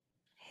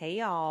Hey,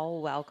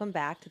 y'all. Welcome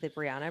back to the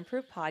Brianna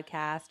Improved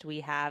podcast. We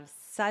have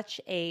such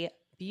a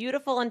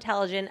beautiful,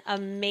 intelligent,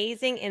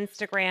 amazing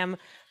Instagram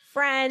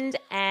friend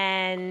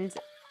and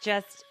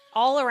just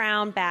all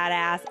around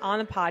badass on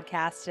the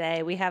podcast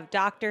today. We have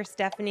Dr.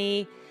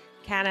 Stephanie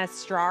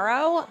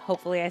Canestraro.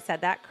 Hopefully, I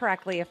said that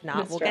correctly. If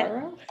not, we'll get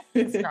Canestraro?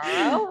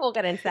 Canestraro. We'll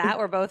get into that.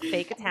 We're both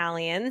fake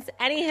Italians.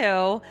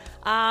 Anywho,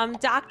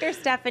 Dr.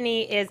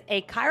 Stephanie is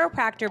a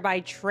chiropractor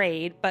by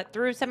trade, but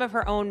through some of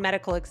her own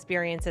medical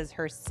experiences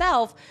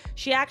herself,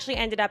 she actually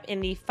ended up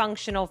in the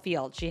functional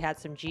field. She had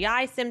some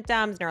GI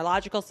symptoms,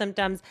 neurological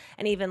symptoms,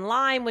 and even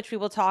Lyme, which we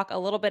will talk a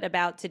little bit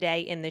about today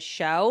in the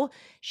show.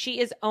 She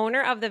is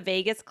owner of the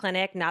Vagus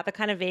Clinic, not the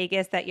kind of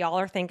Vegas that y'all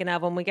are thinking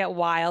of when we get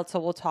wild. So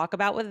we'll talk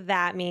about what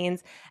that means,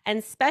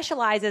 and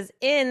specializes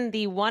in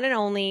the one and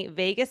only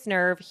vagus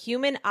nerve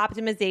human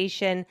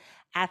optimization,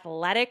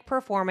 athletic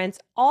performance,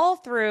 all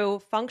through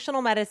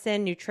functional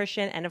medicine,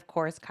 nutrition, and of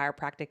course,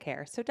 chiropractic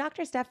care. So,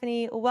 Dr.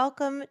 Stephanie,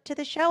 welcome to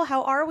the show.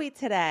 How are we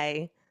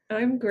today?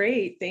 I'm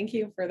great. Thank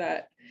you for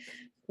that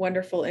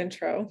wonderful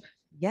intro.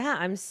 Yeah,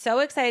 I'm so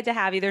excited to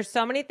have you. There's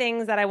so many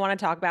things that I want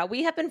to talk about.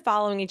 We have been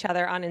following each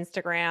other on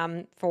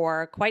Instagram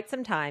for quite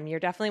some time. You're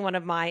definitely one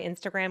of my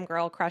Instagram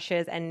girl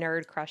crushes and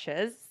nerd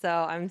crushes. So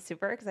I'm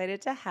super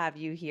excited to have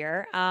you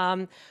here.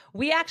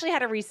 We actually had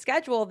to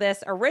reschedule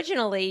this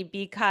originally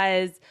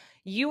because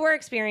you were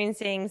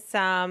experiencing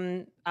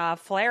some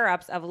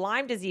flare-ups of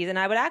Lyme disease. And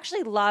I would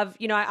actually love,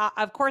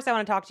 of course, I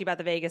want to talk to you about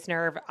the vagus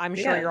nerve. I'm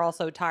sure Yeah. you're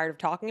also tired of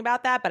talking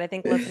about that, but I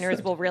think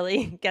listeners will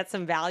really get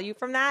some value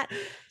from that.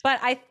 But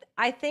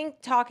I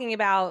think talking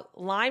about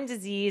Lyme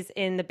disease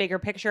in the bigger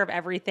picture of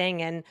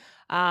everything. And,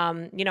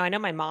 I know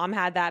my mom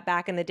had that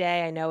back in the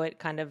day. I know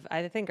it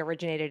I think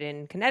originated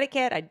in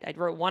Connecticut. I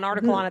wrote one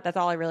article on Mhm. it. That's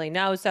all I really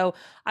know. So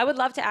I would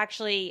love to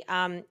actually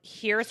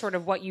hear sort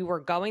of what you were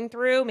going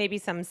through, maybe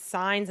some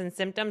signs and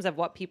symptoms of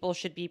what people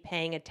should be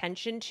paying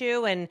attention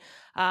to, and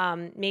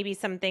maybe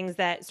some things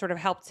that sort of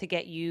helped to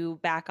get you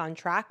back on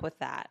track with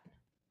that.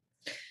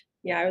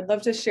 Yeah, I would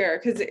love to share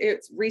because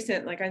it's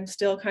recent. Like I'm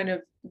still kind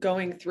of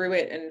going through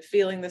it and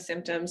feeling the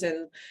symptoms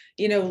and,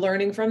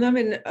 learning from them.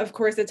 And of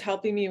course, it's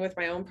helping me with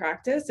my own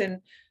practice.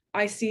 And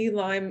I see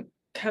Lyme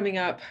coming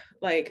up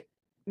like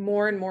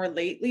more and more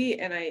lately.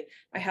 And I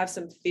have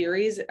some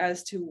theories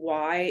as to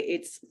why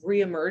it's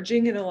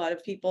reemerging in a lot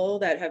of people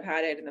that have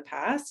had it in the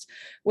past,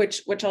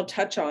 which I'll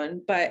touch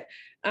on. But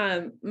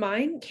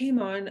mine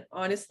came on,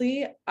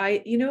 honestly,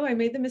 I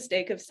made the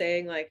mistake of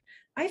saying like,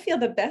 I feel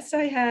the best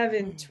I have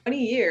in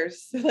 20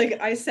 years. Like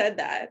I said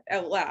that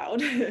out loud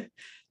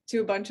to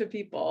a bunch of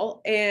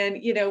people.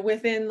 And,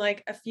 within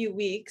like a few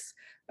weeks,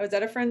 I was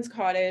at a friend's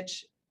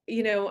cottage.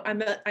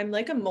 I'm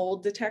like a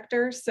mold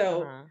detector.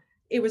 So Uh-huh.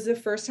 it was the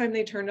first time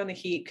they turned on the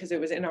heat because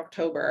it was in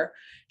October.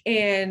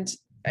 And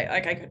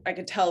I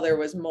could tell there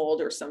was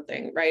mold or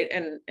something. Right.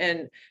 And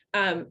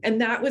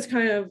that was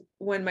kind of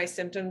when my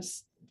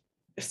symptoms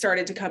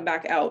started to come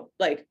back out,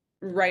 like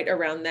right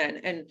around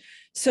then. And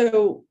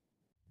so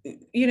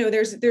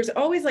there's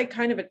always like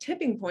kind of a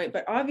tipping point,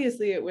 but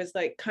obviously it was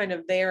like kind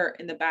of there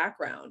in the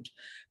background.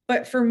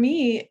 But for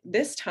me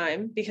this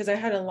time, because I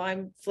had a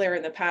Lyme flare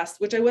in the past,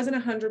 which I wasn't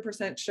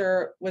 100%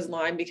 sure was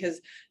Lyme because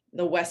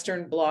the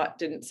Western blot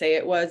didn't say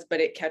it was,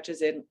 but it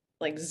catches in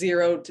like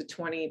 0 to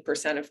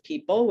 20% of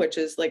people, which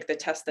is like the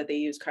test that they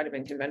use kind of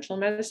in conventional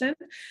medicine.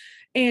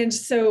 And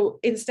so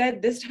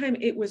instead, this time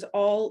it was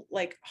all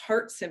like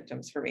heart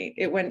symptoms for me.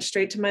 It went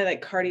straight to my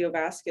like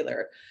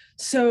cardiovascular.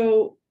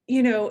 So,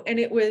 and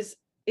it was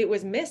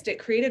missed. It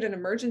created an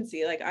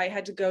emergency. Like I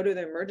had to go to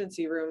the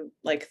emergency room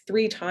like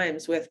 3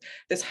 times with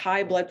this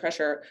high blood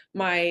pressure.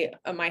 My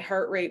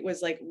heart rate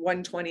was like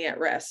 120 at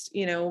rest.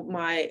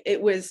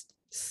 It was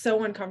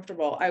so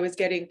uncomfortable. I was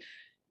getting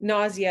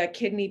nausea,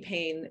 kidney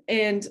pain,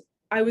 and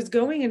I was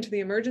going into the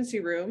emergency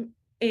room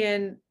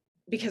and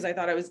because I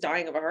thought I was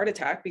dying of a heart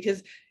attack,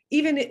 because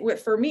even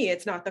for me,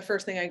 it's not the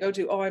first thing I go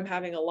to. Oh, I'm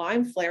having a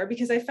Lyme flare,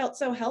 because I felt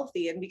so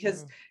healthy. And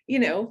because,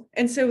 Mhm.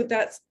 and so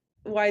that's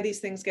why these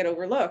things get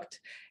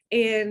overlooked.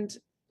 And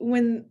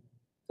when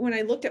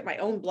I looked at my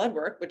own blood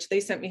work, which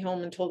they sent me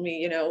home and told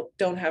me,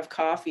 don't have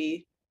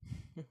coffee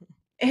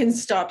and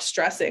stop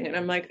stressing. And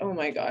I'm like, oh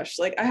my gosh,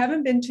 like I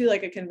haven't been to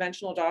like a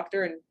conventional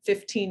doctor in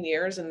 15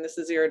 years. And this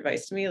is your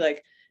advice to me,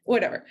 like,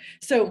 whatever.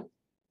 So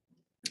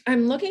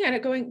I'm looking at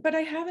it going, but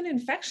I have an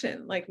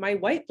infection. Like my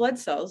white blood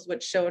cells,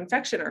 which show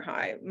infection, are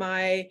high.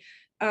 My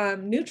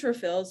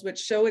neutrophils, which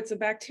show it's a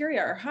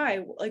bacteria, are high.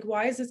 Like,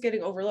 why is this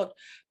getting overlooked?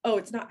 Oh,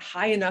 it's not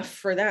high enough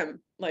for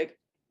them. Like,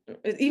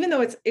 even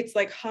though it's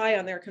like high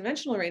on their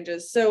conventional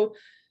ranges. So,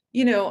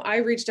 I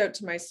reached out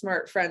to my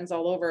smart friends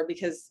all over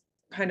because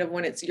kind of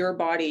when it's your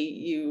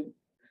body,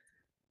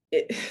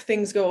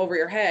 things go over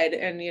your head.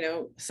 And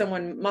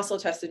someone muscle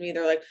tested me.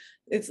 They're like,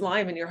 it's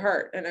Lyme in your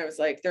heart, and I was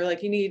like, they're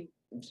like, you need,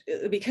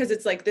 because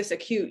it's like this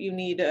acute, you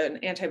need an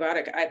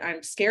antibiotic.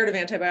 I'm scared of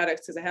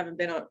antibiotics because I haven't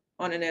been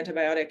on an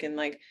antibiotic in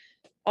like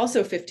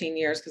also 15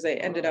 years, because I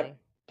ended up Totally.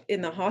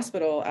 in the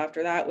hospital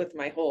after that with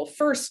my whole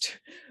first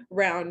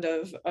round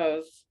of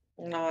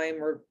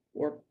Lyme, or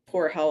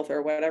poor health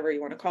or whatever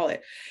you want to call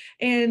it.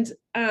 And,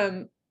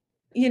 and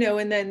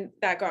then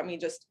that got me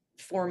just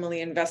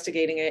formally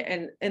investigating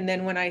it. And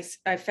then when I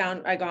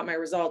got my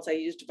results, I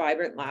used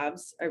Vibrant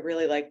Labs. I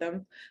really like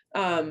them.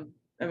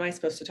 Am I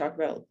supposed to talk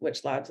about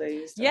which labs I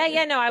used?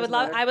 Yeah. No, I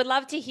would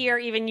love to hear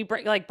even you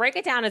break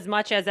it down as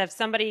much as if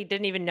somebody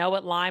didn't even know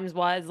what Lyme's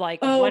was,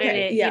 like, what did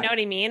it, you know what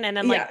I mean? And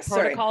then like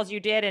protocols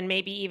you did, and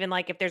maybe even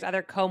like if there's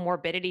other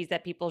comorbidities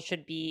that people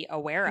should be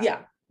aware of.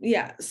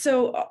 Yeah.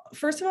 So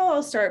first of all,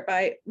 I'll start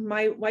by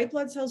my white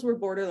blood cells were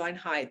borderline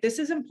high. This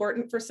is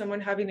important for someone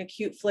having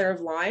acute flare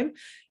of Lyme,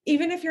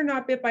 even if you're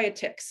not bit by a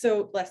tick.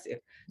 So bless you.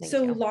 Thank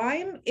you.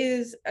 Lyme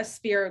is a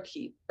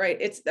spirochete, right?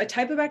 It's a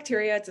type of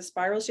bacteria. It's a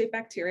spiral shaped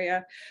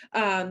bacteria.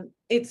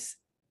 It's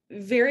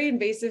very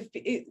invasive.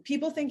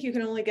 People think you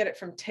can only get it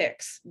from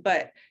ticks,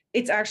 but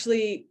it's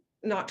actually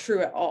not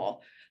true at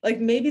all. Like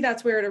maybe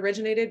that's where it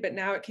originated, but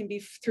now it can be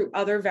through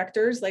other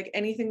vectors, like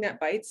anything that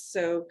bites.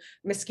 So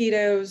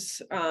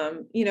mosquitoes,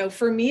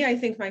 for me, I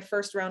think my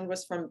first round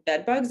was from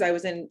bed bugs. I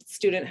was in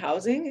student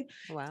housing.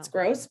 Wow. It's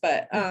gross,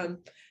 but,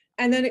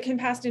 and then it can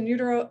pass in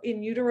utero,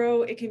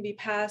 it can be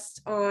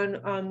passed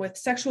on with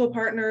sexual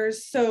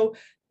partners. So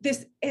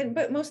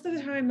but most of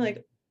the time,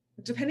 like,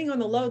 depending on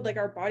the load, like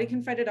our body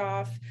can fight it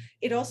off.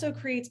 It also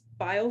creates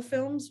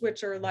biofilms,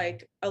 which are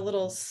like a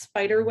little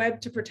spider web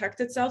to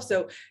protect itself.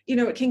 So,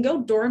 it can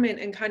go dormant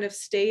and kind of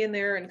stay in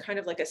there in kind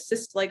of like a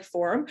cyst-like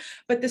form.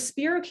 But the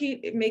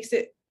spirochete, it makes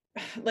it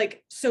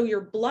like, so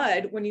your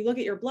blood, when you look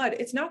at your blood,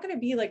 it's not going to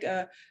be like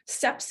a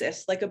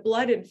sepsis, like a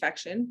blood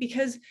infection,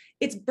 because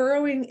it's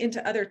burrowing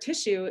into other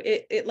tissue.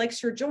 It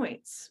likes your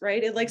joints,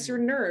 right? It likes your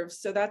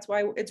nerves. So that's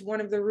why it's one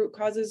of the root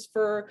causes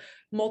for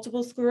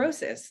multiple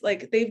sclerosis.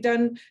 Like they've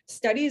done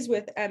studies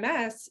with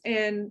MS,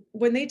 and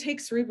when they take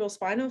cerebral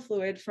spinal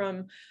fluid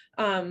from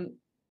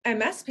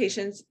MS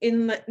patients,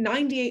 in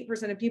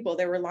 98% of people,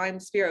 there were Lyme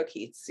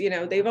spirochetes.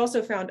 They've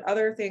also found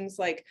other things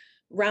like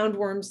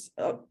roundworms,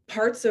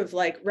 parts of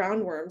like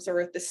roundworms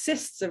or the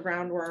cysts of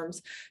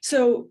roundworms.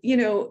 So,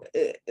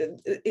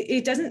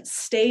 it doesn't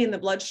stay in the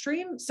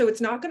bloodstream. So it's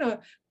not going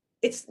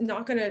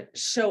to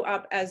show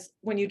up as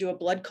when you do a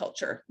blood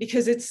culture,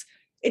 because it's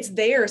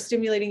there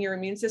stimulating your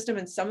immune system,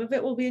 and some of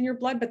it will be in your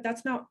blood, but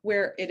that's not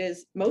where it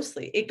is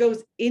mostly. It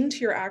goes into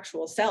your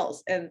actual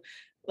cells, and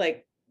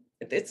like,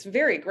 it's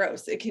very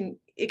gross. It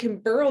can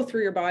burrow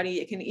through your body.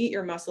 It can eat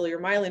your muscle,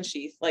 your myelin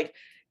sheath, like,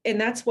 and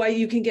that's why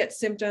you can get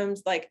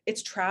symptoms like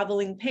it's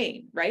traveling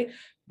pain, right?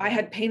 I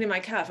had pain in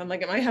my calf. I'm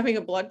like, am I having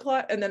a blood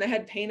clot? And then I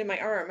had pain in my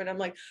arm, and I'm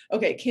like,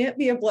 okay, it can't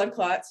be a blood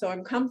clot. So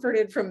I'm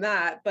comforted from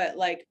that, but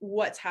like,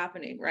 what's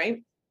happening,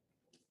 right?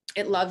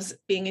 It loves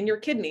being in your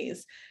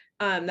kidneys.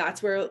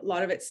 That's where a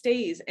lot of it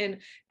stays. And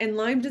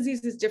Lyme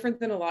disease is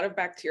different than a lot of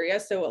bacteria.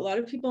 So a lot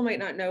of people might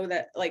not know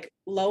that like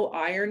low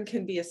iron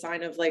can be a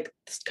sign of like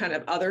kind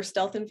of other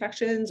stealth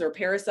infections or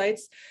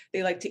parasites.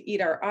 They like to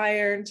eat our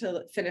iron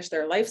to finish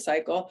their life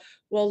cycle.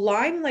 Well,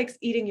 Lyme likes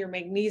eating your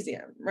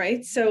magnesium,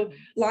 right? So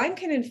Lyme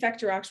can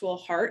infect your actual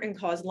heart and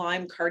cause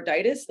Lyme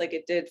carditis, like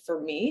it did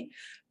for me.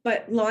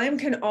 But Lyme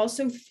can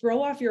also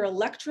throw off your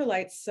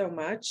electrolytes so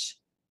much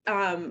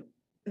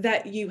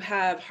that you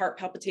have heart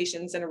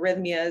palpitations and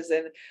arrhythmias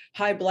and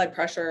high blood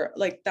pressure.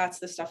 Like that's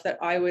the stuff that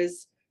I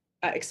was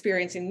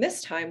experiencing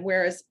this time.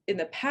 Whereas in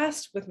the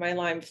past with my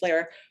Lyme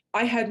flare,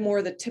 I had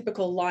more the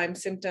typical Lyme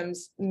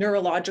symptoms.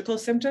 Neurological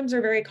symptoms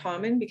are very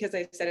common because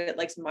I said it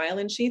likes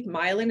myelin sheath.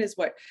 Myelin is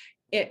what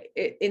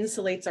it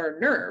insulates our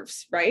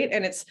nerves, right?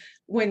 And it's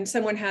when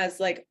someone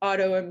has like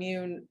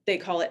autoimmune, they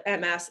call it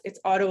MS, it's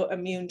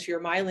autoimmune to your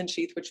myelin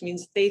sheath, which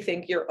means they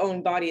think your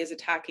own body is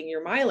attacking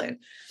your myelin,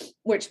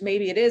 which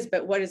maybe it is,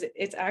 but what is it?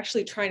 It's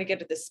actually trying to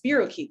get at the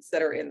spirochetes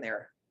that are in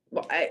there,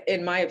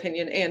 in my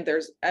opinion, and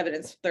there's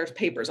evidence, there's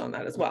papers on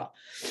that as well.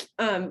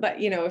 But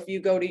if you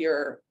go to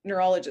your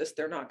neurologist,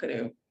 they're not going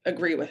to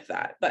agree with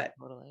that. But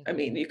totally. I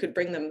mean, you could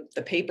bring them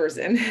the papers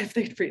in if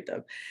they'd read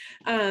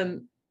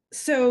them.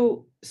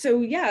 So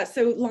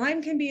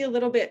Lyme can be a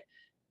little bit,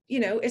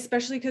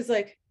 especially because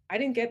like I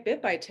didn't get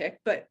bit by a tick,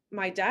 but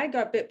my dad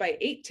got bit by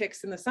 8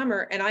 ticks in the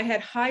summer, and I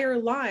had higher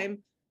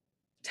Lyme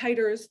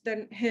titers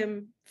than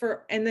him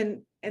and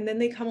then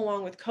they come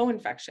along with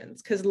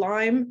co-infections because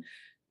Lyme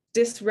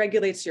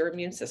dysregulates your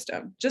immune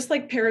system, just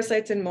like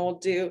parasites and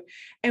mold do.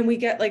 And we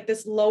get like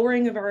this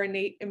lowering of our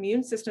innate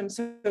immune system.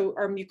 So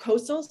our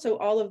mucosal, so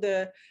all of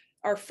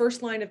our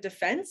first line of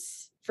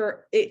defense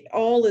for it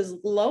all is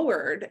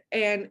lowered.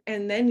 And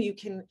then you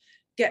can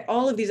get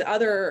all of these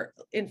other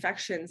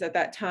infections at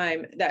that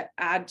time that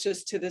add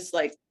just to this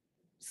like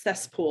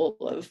cesspool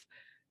of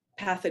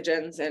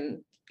pathogens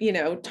and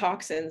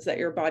toxins that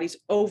your body's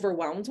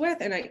overwhelmed with.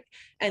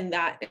 And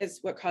that is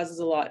what causes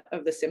a lot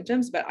of the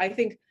symptoms. But I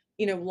think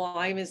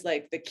Lyme is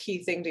like the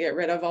key thing to get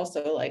rid of,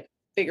 also like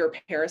bigger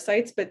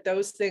parasites, but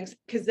those things,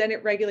 because then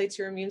it regulates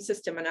your immune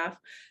system enough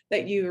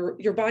that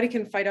your body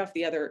can fight off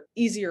the other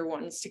easier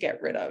ones to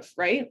get rid of,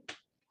 right?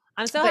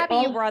 I'm so happy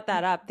you brought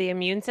that up, the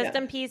immune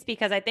system piece,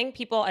 because I think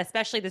people,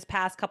 especially this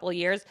past couple of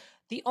years,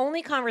 the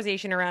only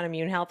conversation around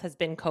immune health has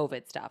been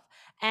COVID stuff.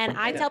 And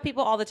I tell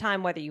people all the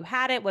time, whether you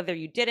had it, whether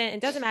you didn't,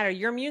 it doesn't matter.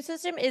 Your immune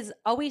system is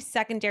always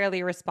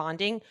secondarily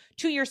responding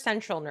to your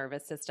central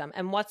nervous system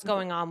and what's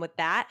going on with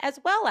that, as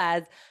well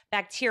as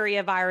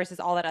bacteria, viruses,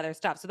 all that other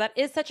stuff. So that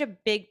is such a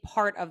big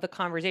part of the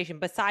conversation,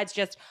 besides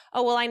just,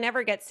 oh, well, I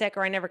never get sick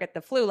or I never get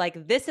the flu.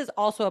 Like, this is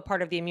also a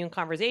part of the immune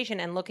conversation,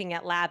 and looking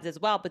at labs as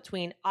well,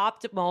 between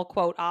optimal,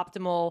 quote,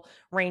 optimal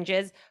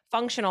ranges,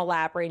 functional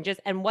lab ranges,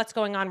 and what's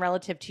going on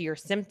relative to your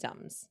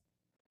symptoms.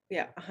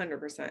 Yeah,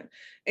 100%.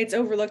 It's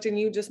overlooked. And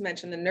you just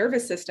mentioned the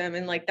nervous system.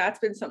 And like, that's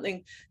been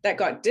something that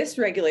got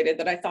dysregulated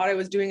that I thought I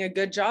was doing a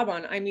good job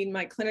on. I mean,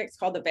 my clinic's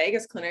called the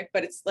Vagus Clinic,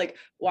 but it's like,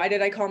 why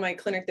did I call my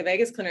clinic the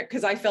Vagus Clinic?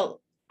 Because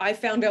I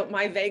found out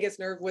my vagus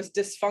nerve was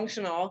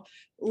dysfunctional,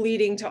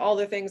 leading to all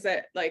the things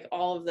that, like,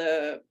 all of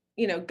the,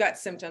 gut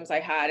symptoms I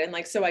had. And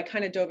like, so I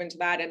kind of dove into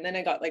that. And then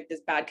I got like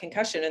this bad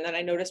concussion. And then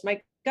I noticed my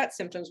gut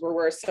symptoms were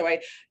worse. So I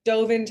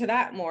dove into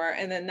that more.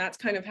 And then that's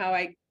kind of how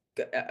I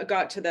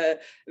got to the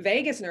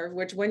vagus nerve,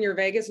 which, when your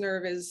vagus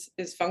nerve is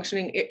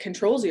functioning, it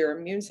controls your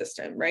immune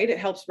system, right? It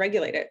helps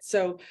regulate it.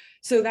 So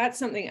that's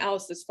something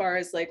else, as far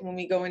as like when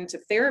we go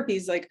into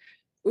therapies, like,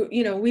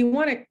 we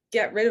want to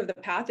get rid of the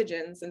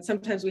pathogens, and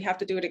sometimes we have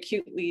to do it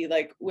acutely,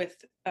 like with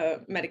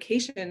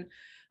medication.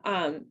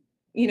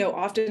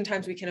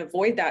 Oftentimes we can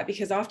avoid that,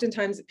 because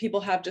oftentimes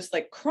people have just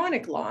like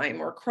chronic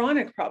Lyme or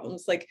chronic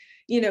problems, like,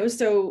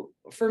 so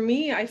for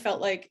me, I felt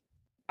like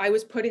I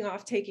was putting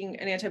off taking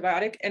an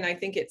antibiotic, and I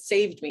think it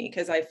saved me,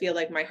 because I feel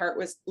like my heart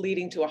was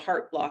leading to a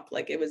heart block,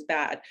 like it was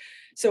bad.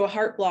 So a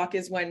heart block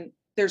is when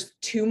there's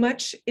too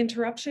much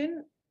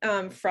interruption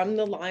from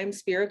the Lyme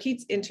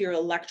spirochetes into your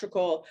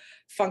electrical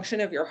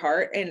function of your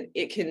heart, and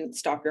it can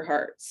stop your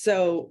heart.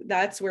 So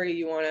that's where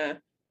you want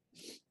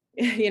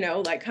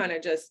to, like, kind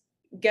of just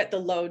get the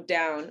load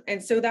down.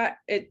 And so that,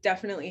 it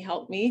definitely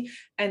helped me.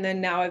 And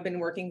then now I've been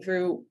working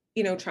through,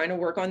 trying to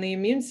work on the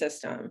immune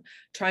system,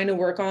 trying to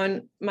work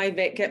on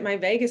get my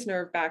vagus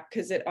nerve back,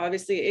 because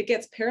it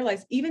gets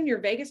paralyzed. Even your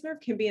vagus nerve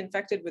can be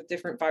infected with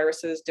different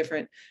viruses,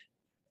 different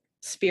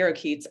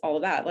spirochetes, all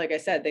of that. Like I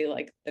said, they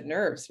like the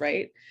nerves,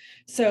 right?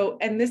 So,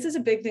 and this is a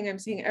big thing I'm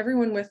seeing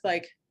everyone with,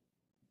 like,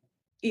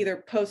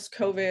 either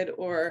post-COVID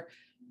or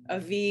a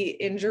V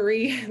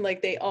injury,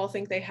 like they all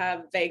think they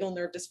have vagal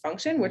nerve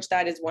dysfunction, which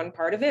that is one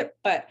part of it,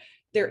 but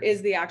there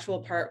is the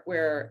actual part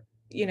where,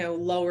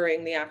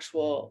 lowering the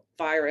actual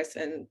virus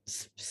and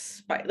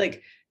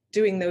like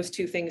doing those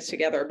two things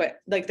together. But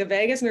like the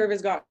vagus nerve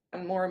has gotten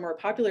more and more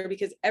popular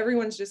because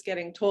everyone's just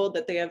getting told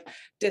that they have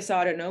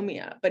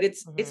dysautonomia, but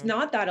it's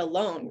not that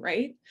alone,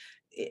 right?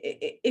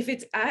 If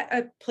it's at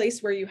a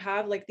place where you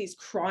have like these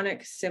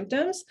chronic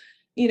symptoms,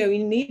 you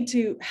need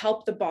to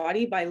help the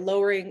body by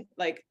lowering,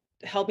 like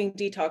helping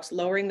detox,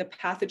 lowering the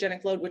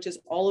pathogenic load, which is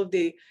all of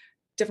the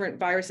different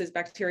viruses,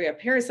 bacteria,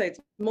 parasites,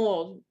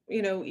 mold,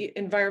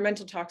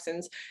 environmental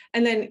toxins.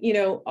 And then,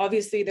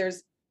 obviously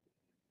there's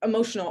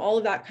emotional, all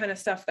of that kind of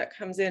stuff that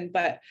comes in,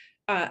 but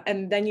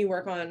and then you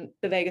work on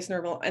the vagus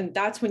nerve, and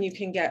that's when you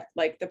can get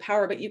like the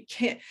power. But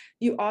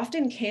you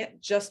often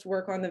can't just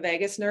work on the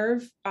vagus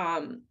nerve.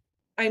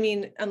 I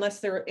mean, unless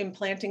they're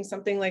implanting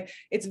something, like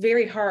it's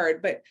very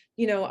hard, but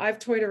I've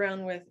toyed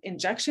around with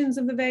injections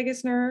of the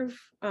vagus nerve.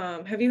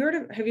 Have you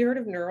heard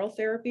of neural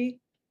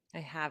therapy? I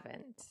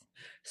haven't.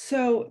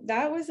 So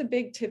that was a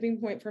big tipping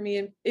point for me.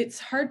 And it's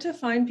hard to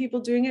find people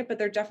doing it, but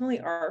there definitely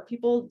are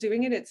people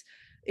doing it. It's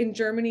in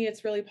Germany,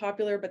 it's really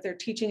popular, but they're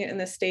teaching it in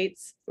the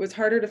States. It was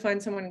harder to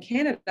find someone in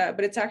Canada,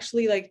 but it's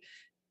actually like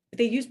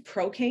they use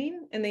procaine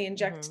and they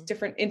inject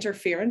different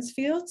interference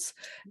fields,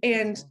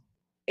 and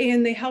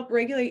they help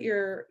regulate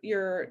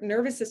your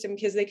nervous system,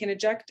 because they can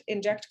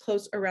inject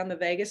close around the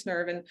vagus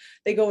nerve, and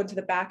they go into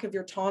the back of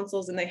your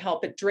tonsils and they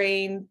help it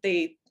drain.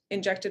 They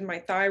injected my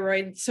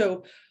thyroid.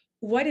 So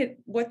what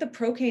the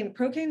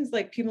procaine's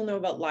like, people know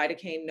about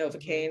lidocaine,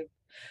 Novocaine.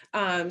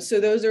 So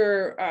those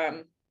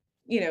are,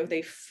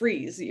 they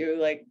freeze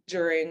you like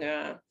during,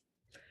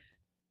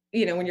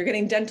 when you're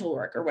getting dental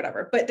work or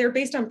whatever, but they're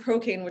based on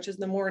procaine, which is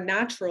the more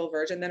natural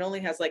version that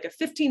only has like a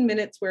 15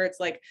 minutes where it's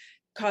like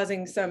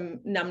causing some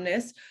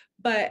numbness,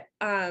 but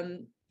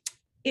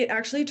it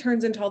actually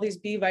turns into all these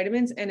B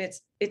vitamins, and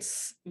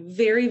it's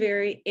very,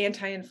 very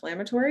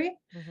anti-inflammatory.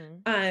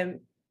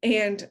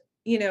 And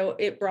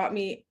it brought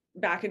me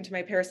back into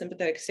my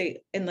parasympathetic state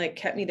and like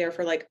kept me there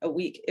for like a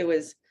week. It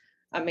was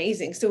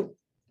amazing. So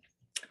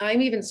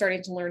I'm even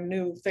starting to learn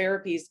new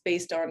therapies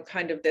based on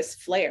kind of this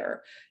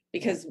flare,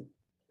 because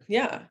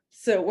yeah.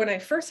 So when I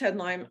first had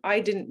Lyme, I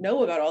didn't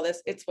know about all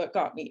this. It's what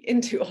got me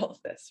into all of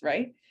this,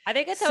 right? I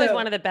think it's always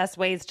one of the best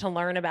ways to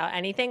learn about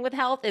anything with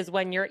health is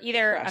when you're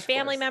either a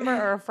family member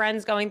or a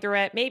friend's going through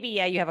it. Maybe,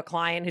 you have a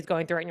client who's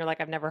going through it and you're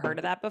like, I've never heard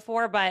of that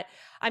before. But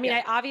I mean,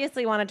 I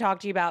obviously want to talk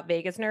to you about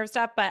vagus nerve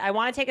stuff, but I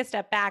want to take a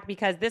step back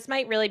because this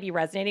might really be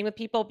resonating with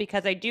people,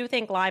 because I do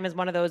think Lyme is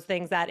one of those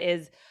things that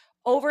is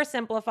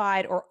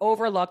oversimplified or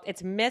overlooked.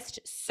 It's missed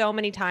so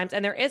many times.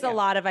 And there is a Yeah.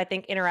 lot of, I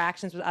think,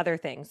 interactions with other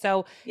things.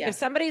 So if Yes.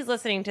 somebody's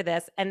listening to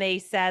this and they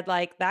said,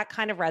 like, that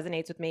kind of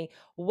resonates with me,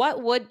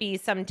 what would be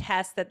some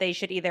tests that they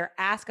should either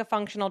ask a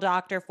functional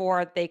doctor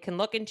for, they can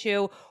look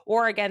into,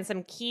 or again,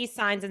 some key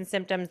signs and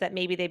symptoms that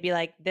maybe they'd be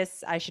like,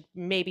 this, I should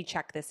maybe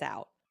check this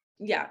out?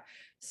 Yeah.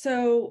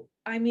 So,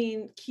 I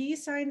mean, key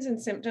signs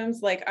and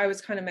symptoms, like I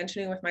was kind of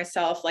mentioning with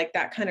myself, like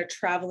that kind of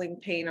traveling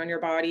pain on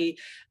your body.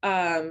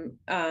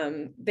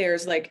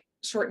 There's like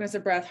shortness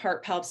of breath,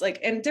 heart palps, like,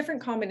 and different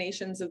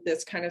combinations of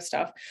this kind of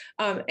stuff.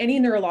 Any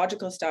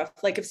neurological stuff,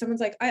 like if someone's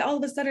like, I all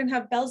of a sudden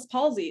have Bell's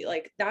palsy,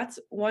 like that's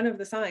one of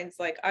the signs.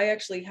 Like I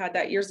actually had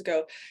that years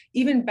ago.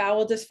 Even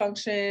bowel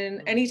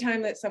dysfunction,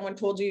 anytime that someone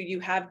told you you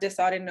have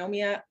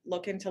dysautonomia,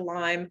 look into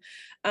Lyme.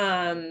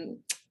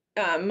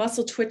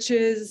 Muscle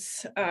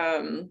twitches.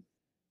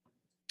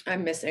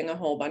 I'm missing a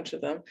whole bunch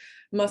of them.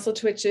 Muscle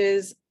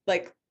twitches,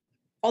 like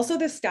also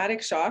the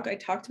static shock. I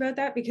talked about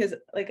that because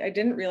like I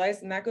didn't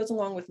realize, and that goes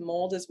along with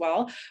mold as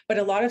well, but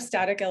a lot of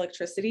static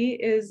electricity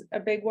is a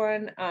big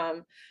one.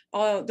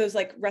 All those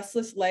like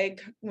restless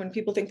leg, when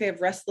people think they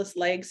have restless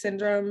leg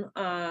syndrome,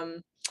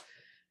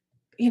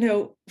 you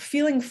know,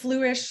 feeling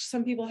fluish,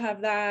 some people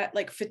have that,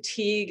 like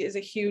fatigue is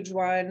a huge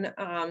one.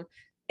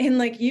 And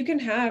like you can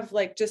have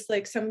like just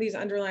like some of these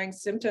underlying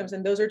symptoms,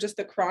 and those are just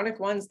the chronic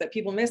ones that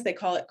people miss. They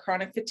call it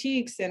chronic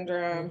fatigue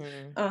syndrome.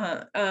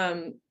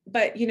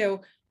 But you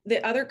know,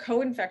 the other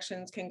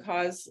co-infections can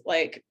cause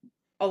like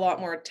a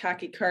lot more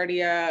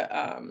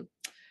tachycardia.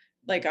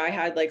 Like I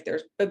had, like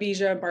there's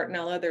Babesia and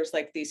Bartonella, there's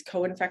like these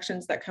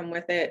co-infections that come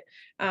with it.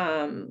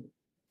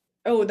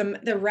 Oh,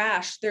 the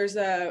rash, there's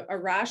a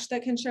rash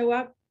that can show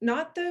up,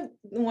 not the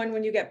one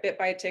when you get bit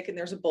by a tick and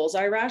there's a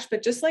bullseye rash,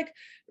 but just like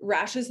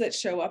rashes that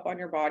show up on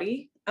your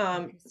body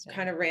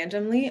kind of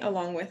randomly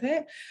along with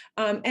it.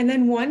 And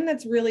then one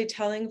that's really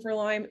telling for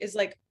Lyme is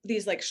like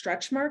these like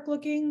stretch mark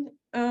looking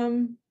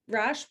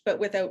rash, but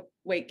without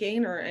weight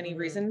gain or any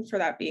reason for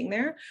that being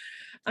there.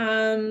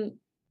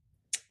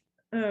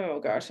 Oh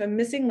gosh, I'm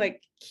missing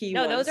like key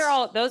No, ones.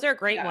 those are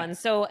great ones.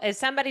 So if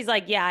somebody's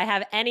like, yeah, I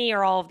have any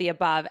or all of the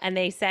above, and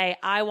they say,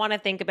 I want to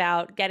think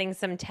about getting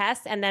some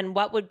tests, and then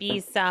what would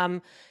be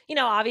some, you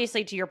know,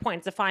 obviously to your point,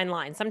 it's a fine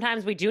line.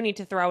 Sometimes we do need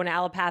to throw an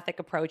allopathic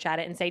approach at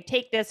it and say,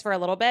 take this for a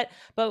little bit,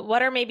 but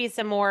what are maybe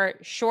some more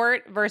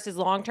short versus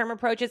long-term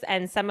approaches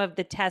and some of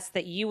the tests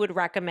that you would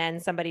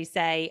recommend somebody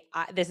say,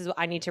 this is what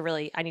I need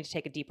to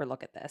take a deeper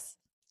look at this?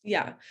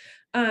 Yeah.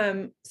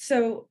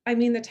 So, I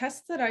mean, the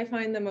tests that I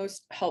find the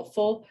most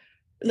helpful,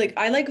 like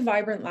I like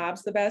Vibrant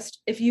Labs the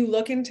best. If you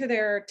look into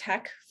their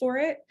tech for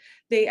it,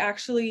 they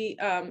actually,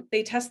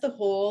 they test the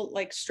whole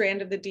like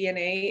strand of the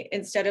DNA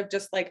instead of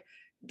just like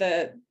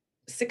the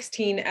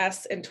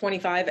 16S and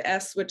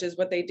 25S, which is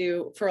what they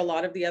do for a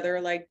lot of the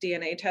other like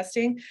DNA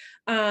testing.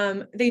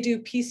 They do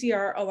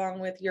PCR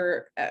along with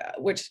your,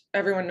 which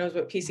everyone knows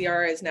what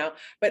PCR is now,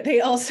 but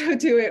they also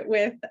do it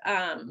with,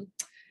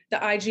 the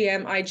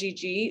IgM,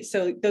 IgG.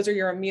 So those are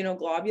your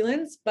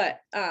immunoglobulins, but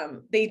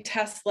they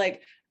test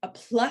like a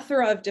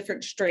plethora of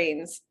different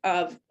strains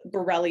of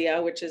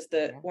Borrelia, which is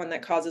the one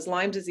that causes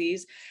Lyme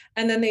disease.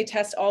 And then they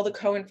test all the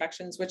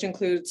co-infections, which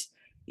includes,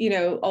 you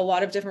know, a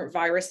lot of different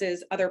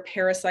viruses, other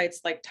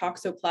parasites like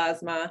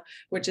Toxoplasma,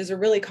 which is a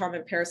really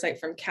common parasite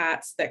from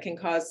cats that can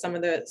cause some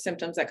of the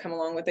symptoms that come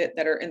along with it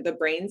that are in the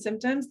brain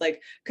symptoms,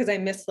 like, because I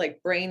miss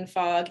like brain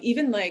fog,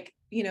 even like,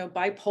 you know,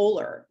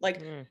 bipolar,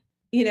 like,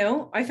 you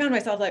know, I found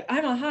myself like,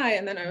 I'm a high,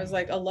 and then I was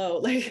like a low,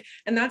 like,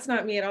 and that's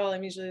not me at all.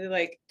 I'm usually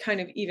like kind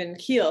of even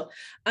keel.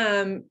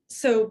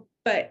 So,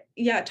 but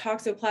yeah,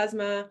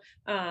 Toxoplasma,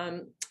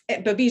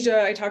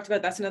 Babesia, I talked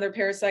about, that's another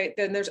parasite.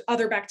 Then there's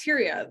other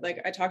bacteria,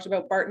 like I talked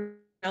about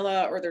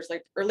Bartonella, or there's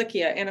like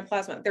Ehrlichia,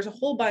 Anaplasma. There's a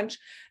whole bunch,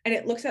 and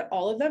it looks at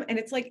all of them, and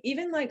it's like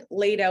even like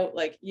laid out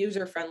like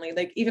user friendly.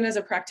 Like even as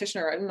a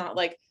practitioner, I'm not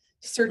like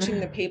searching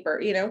the paper,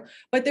 you know,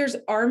 but there's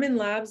Armin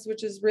Labs,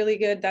 which is really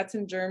good. That's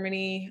in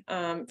Germany.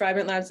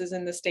 Vibrant Labs is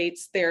in the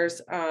States.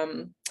 There's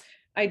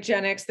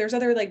IGeneX. There's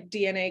other like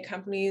DNA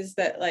companies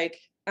that like,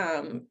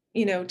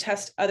 you know,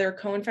 test other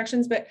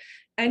co-infections, but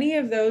any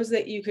of those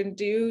that you can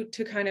do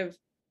to kind of,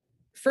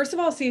 first of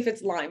all, see if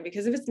it's Lyme,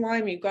 because if it's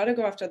Lyme, you've got to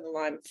go after the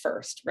Lyme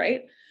first,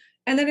 right?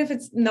 And then if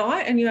it's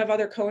not, and you have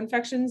other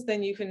co-infections,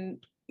 then you can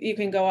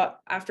go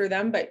up after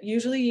them, but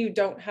usually you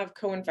don't have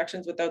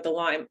co-infections without the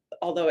Lyme,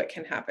 although it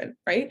can happen,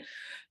 right?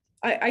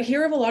 I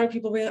hear of a lot of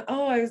people being like,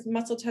 oh, I was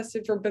muscle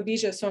tested for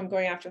Babesia, so I'm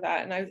going after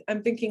that. And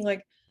I'm thinking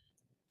like,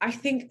 I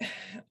think,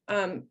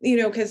 you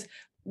know, because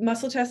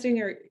muscle testing,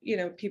 or, you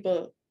know,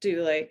 people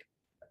do like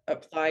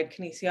applied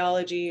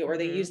kinesiology, or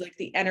they use like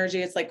the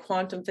energy, it's like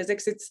quantum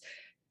physics.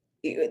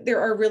 There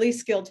are really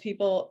skilled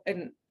people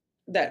and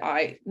that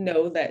I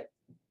know that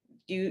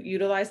you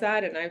utilize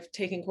that, and I've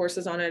taken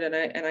courses on it,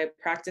 and I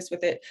practice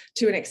with it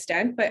to an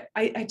extent, but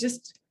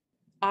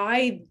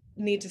I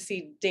need to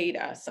see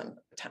data.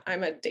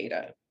 I'm a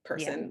data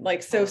person,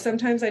 like, so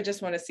sometimes I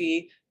just want to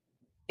see,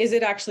 is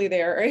it actually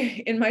there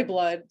in my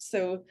blood?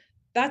 So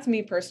that's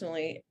me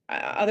personally.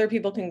 Other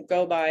people can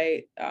go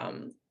by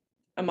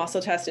a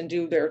muscle test and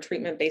do their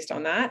treatment based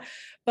on that.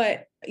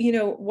 But, you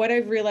know, what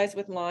I've realized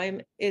with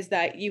Lyme is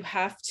that you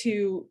have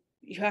to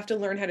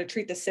learn how to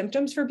treat the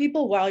symptoms for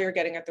people while you're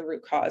getting at the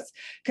root cause,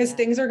 because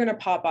things are going to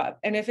pop up.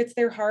 And if it's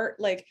their heart,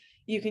 like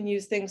you can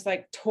use things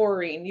like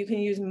taurine, you can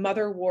use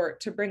motherwort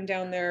to bring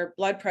down their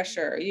blood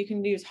pressure. You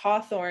can use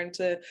hawthorn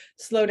to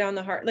slow down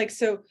the heart. Like,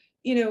 so,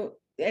 you know,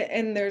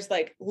 and there's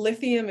like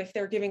lithium, if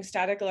they're giving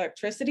static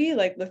electricity,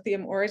 like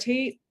lithium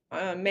orotate,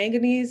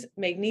 manganese,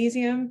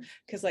 magnesium,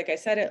 because like I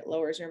said, it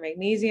lowers your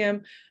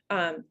magnesium.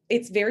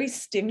 It's very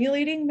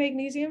stimulating,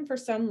 magnesium, for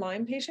some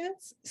Lyme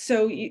patients.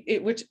 So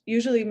which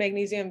usually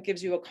magnesium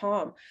gives you a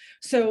calm.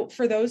 So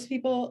for those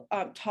people,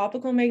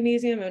 topical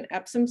magnesium and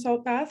Epsom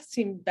salt baths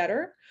seem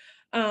better.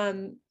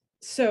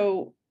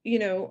 So, you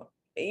know,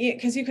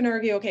 because you can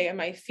argue, okay, am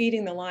I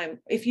feeding the Lyme?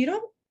 If you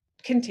don't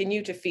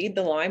continue to feed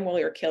the Lyme while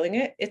you're killing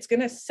it, it's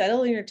going to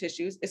settle in your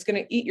tissues. It's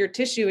going to eat your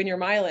tissue and your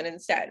myelin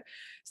instead.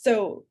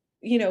 So,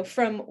 you know,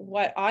 from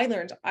what I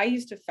learned, I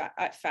used to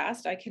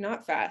fast. I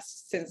cannot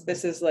fast since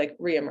this is like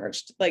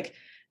reemerged. Like,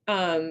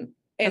 and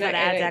that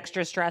adds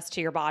extra stress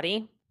to your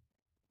body.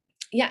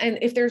 Yeah. And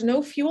if there's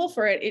no fuel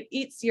for it, it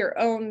eats your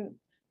own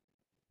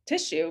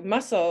tissue,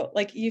 muscle,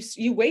 like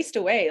you waste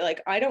away.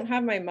 Like I don't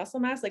have my muscle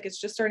mass, like it's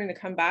just starting to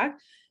come back.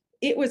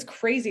 It was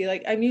crazy.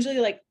 Like I'm usually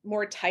like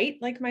more tight,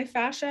 like my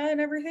fascia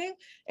and everything.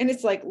 And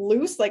it's like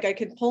loose, like I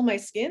can pull my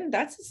skin.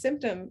 That's a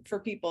symptom for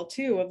people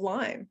too of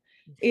Lyme,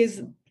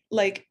 is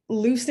like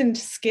loosened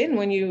skin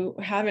when you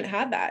haven't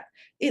had that.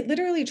 It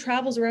literally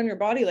travels around your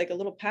body like a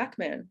little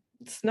Pac-Man.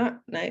 It's not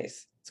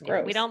nice. It's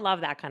gross. We don't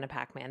love that kind of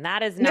Pac-Man.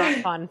 That is not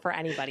fun for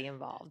anybody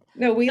involved.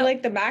 No, we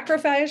like the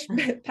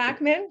macrophage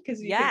Pac-Man,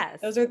 because yes,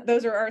 those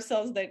are our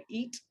cells that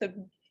eat the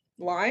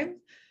Lyme.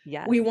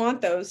 Yes. We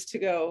want those to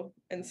go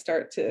and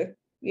start to,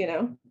 you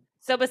know.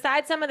 So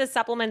besides some of the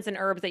supplements and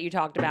herbs that you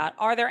talked about,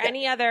 are there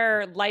any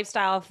other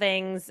lifestyle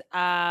things,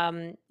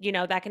 you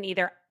know, that can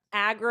either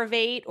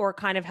aggravate or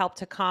kind of help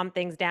to calm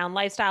things down,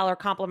 lifestyle or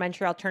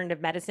complementary alternative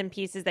medicine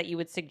pieces that you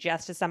would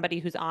suggest to somebody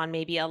who's on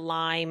maybe a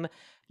Lyme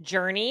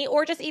journey,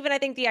 or just even, I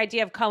think the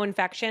idea of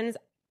co-infections?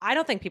 I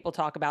don't think people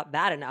talk about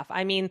that enough.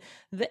 I mean,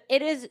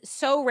 it is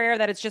so rare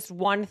that it's just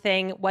one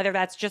thing, whether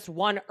that's just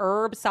one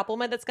herb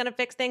supplement that's going to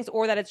fix things,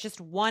 or that it's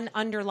just one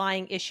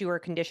underlying issue or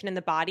condition in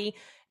the body.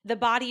 The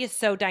body is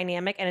so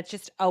dynamic, and it's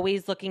just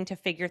always looking to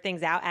figure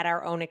things out at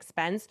our own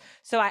expense.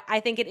 So I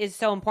think it is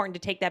so important to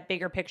take that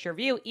bigger picture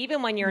view,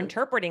 even when you're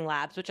interpreting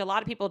labs, which a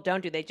lot of people don't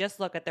do. They just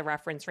look at the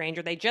reference range,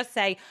 or they just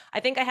say, I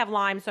think I have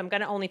Lyme, so I'm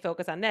going to only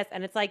focus on this.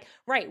 And it's like,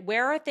 right,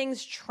 where are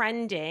things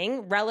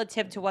trending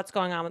relative to what's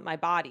going on with my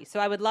body?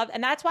 So I would love,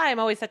 and that's why I'm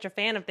always such a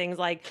fan of things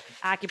like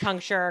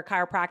acupuncture,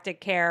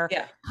 chiropractic care,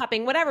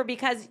 cupping, whatever,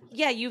 because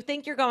you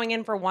think you're going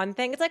in for one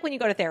thing. It's like when you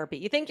go to therapy,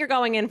 you think you're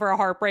going in for a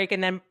heartbreak,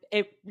 and then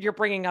you're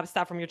bringing up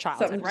stuff from your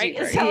childhood, something right?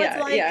 Deeper. So it's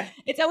like,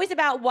 it's always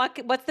about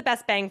what's the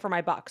best bang for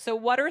my buck. So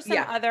what are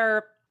some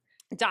other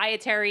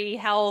dietary,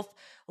 health,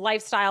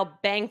 lifestyle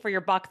bang for your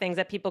buck things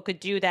that people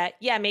could do that,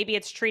 maybe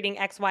it's treating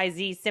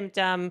XYZ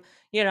symptom,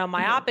 you know,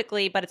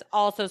 myopically, but it's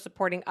also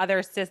supporting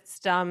other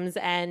systems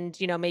and,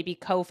 you know, maybe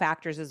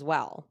cofactors as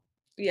well?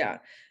 Yeah.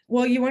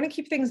 Well, you want to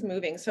keep things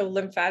moving. So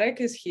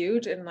lymphatic is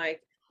huge. And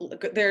like,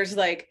 there's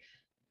like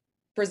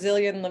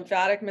Brazilian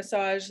lymphatic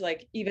massage,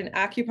 like even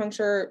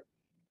acupuncture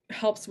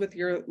helps with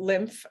your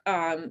lymph.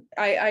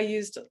 I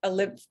used a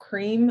lymph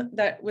cream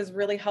that was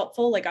really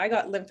helpful. Like I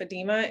got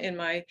lymphedema in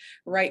my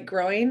right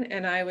groin,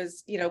 and I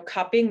was, you know,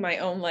 cupping my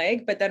own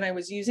leg, but then I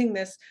was using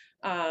this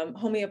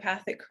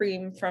homeopathic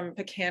cream from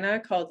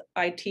Picana called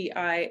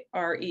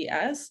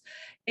ITIRES.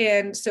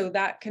 And so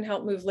that can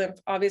help move lymph.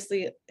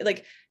 Obviously,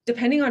 like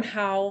depending on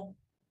how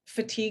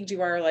fatigued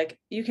you are, like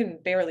you can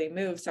barely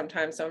move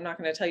sometimes, so I'm not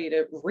going to tell you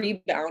to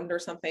rebound or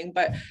something,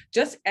 but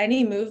just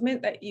any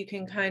movement that you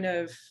can kind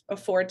of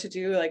afford to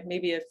do, like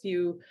maybe a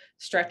few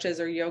stretches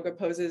or yoga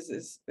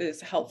poses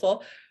is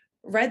helpful.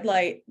 Red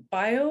light,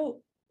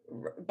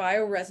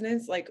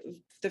 bioresonance, like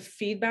the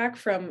feedback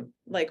from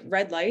like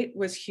red light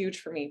was huge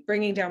for me,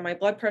 bringing down my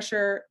blood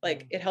pressure.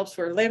 Like it helps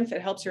for lymph,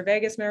 it helps your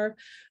vagus nerve.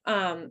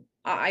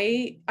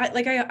 I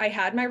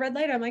had my red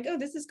light. I'm like, oh,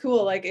 this is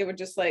cool. Like it would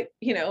just like,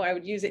 you know, I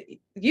would use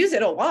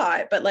it a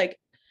lot, but like,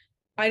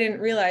 I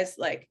didn't realize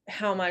like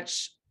how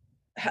much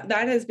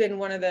that has been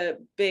one of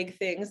the big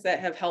things that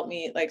have helped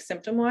me like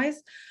symptom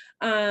wise.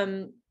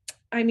 I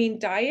mean,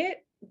 diet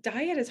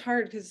is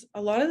hard because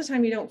a lot of the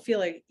time you don't feel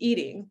like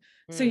eating.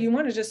 So you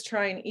want to just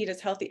try and eat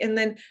as healthy. And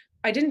then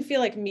I didn't feel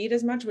like meat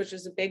as much, which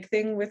is a big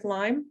thing with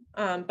Lyme.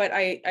 But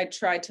I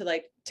tried to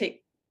like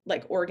take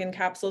like organ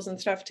capsules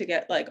and stuff to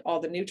get like all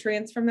the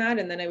nutrients from that.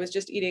 And then I was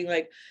just eating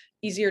like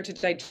easier to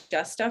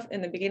digest stuff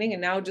in the beginning.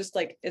 And now just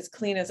like as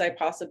clean as I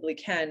possibly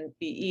can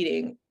be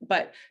eating,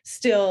 but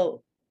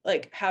still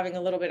like having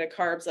a little bit of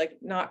carbs, like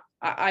not,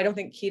 I don't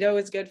think keto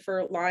is good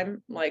for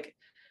Lyme. Like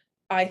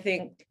I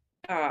think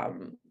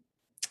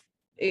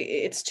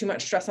it's too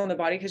much stress on the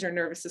body because your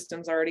nervous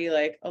system's already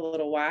like a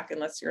little whack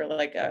unless you're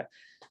like a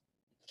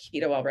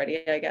keto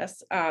already, I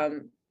guess.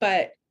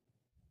 But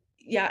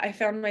yeah, I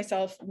found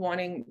myself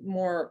wanting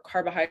more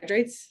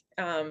carbohydrates.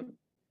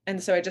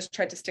 And so I just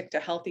tried to stick to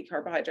healthy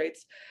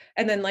carbohydrates.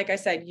 And then, like I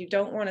said, you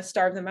don't want to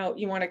starve them out.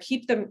 You want to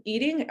keep them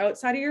eating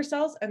outside of your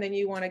cells. And then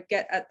you want to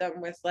get at them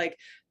with like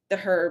the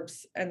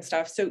herbs and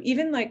stuff. So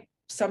even like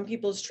some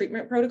people's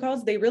treatment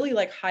protocols, they really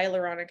like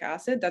hyaluronic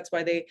acid. That's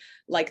why they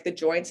like the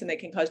joints, and they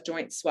can cause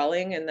joint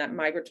swelling and that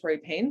migratory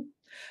pain.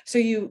 So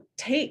you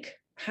take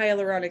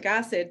hyaluronic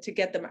acid to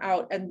get them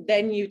out, and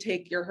then you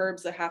take your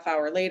herbs a half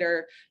hour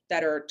later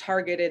that are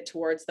targeted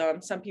towards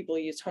them. Some people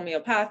use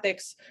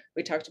homeopathics.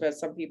 We talked about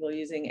some people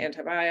using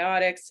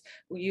antibiotics.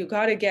 You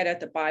got to get at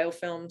the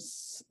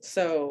biofilms.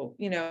 So,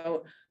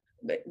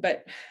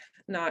 but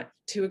not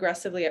too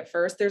aggressively at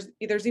first.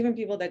 There's even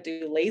people that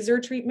do laser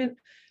treatment,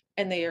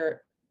 and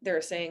they're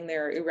saying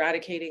they're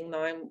eradicating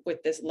Lyme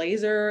with this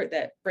laser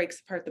that breaks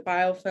apart the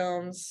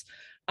biofilms.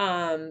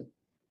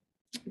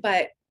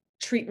 But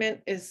treatment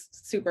is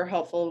super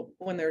helpful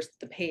when there's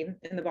the pain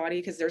in the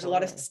body, because there's a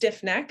lot of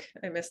stiff neck.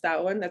 I missed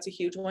that one. That's a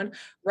huge one.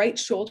 Right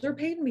shoulder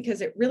pain,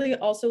 because it really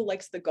also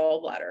likes the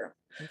gallbladder.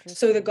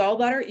 So the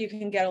gallbladder, you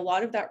can get a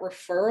lot of that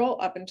referral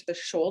up into the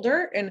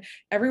shoulder, and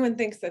everyone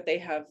thinks that they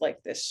have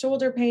like this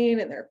shoulder pain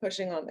and they're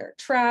pushing on their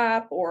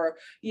trap, or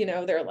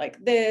they're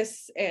like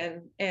this,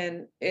 and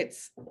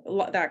it's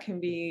that can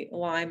be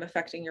Lyme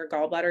affecting your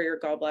gallbladder. Your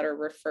gallbladder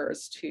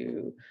refers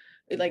to,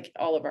 like,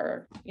 all of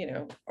our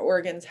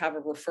organs have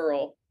a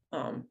referral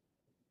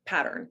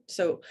pattern.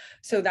 So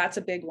that's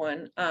a big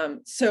one.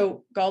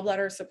 So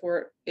gallbladder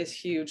support is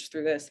huge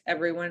through this.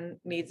 Everyone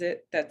needs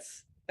it that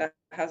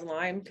has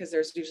Lyme, because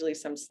there's usually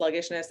some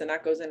sluggishness, and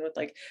that goes in with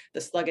like the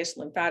sluggish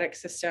lymphatic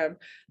system.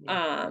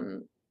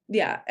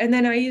 Yeah. And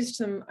then I used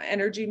some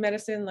energy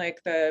medicine,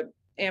 like the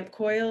AMP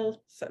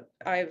coil. So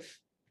I've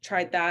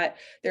tried that.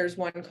 There's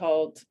one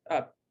called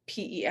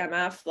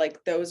PEMF.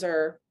 Like, those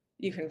are,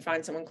 you can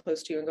find someone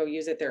close to you and go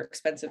use it. They're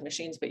expensive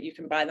machines, but you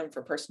can buy them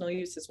for personal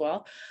use as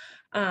well.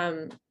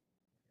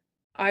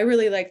 I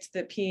really liked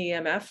the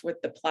PEMF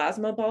with the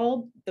plasma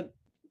bulb.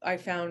 I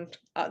found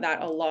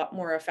that a lot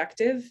more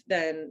effective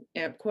than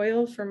AMP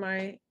coil for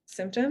my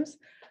symptoms.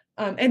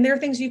 And there are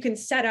things you can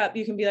set up.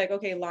 You can be like,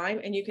 okay, Lyme,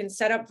 and you can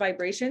set up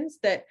vibrations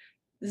that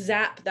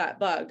zap that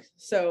bug.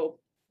 So,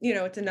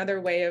 it's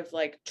another way of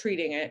like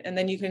treating it. And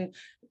then you can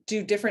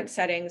do different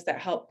settings that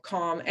help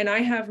calm. And I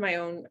have my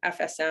own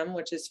FSM,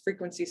 which is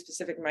frequency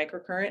specific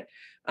microcurrent,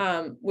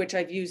 which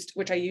I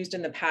used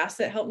in the past,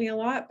 that helped me a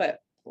lot. But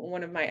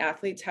one of my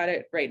athletes had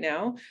it right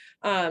now.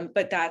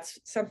 But that's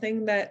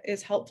something that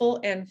is helpful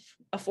and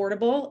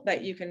affordable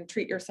that you can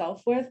treat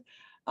yourself with.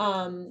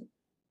 Clean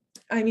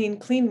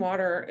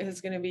water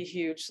is going to be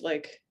huge.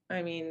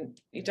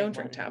 You don't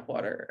drink tap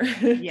water.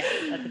 Yeah,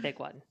 that's a big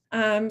one.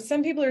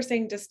 Some people are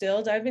saying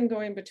distilled. I've been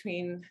going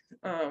between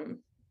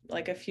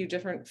like a few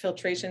different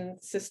filtration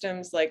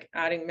systems, like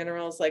adding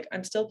minerals. Like,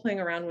 I'm still playing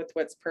around with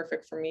what's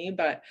perfect for me,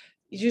 but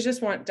you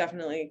just want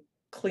definitely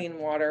clean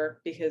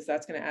water, because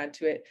that's going to add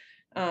to it.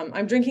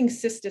 I'm drinking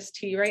Cistus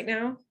tea right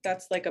now.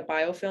 That's like a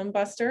biofilm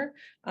buster.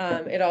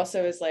 It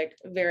also is like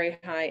very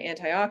high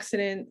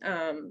antioxidant.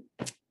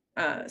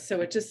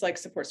 So it just like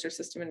supports your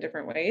system in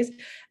different ways.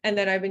 And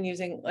then I've been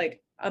using like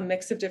a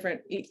mix of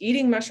different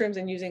eating mushrooms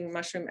and using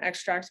mushroom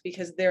extracts,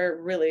 because they're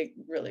really,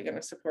 really going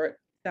to support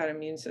that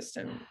immune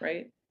system,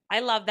 right? I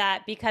love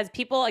that, because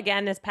people,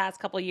 again, this past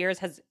couple of years,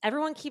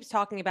 everyone keeps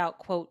talking about,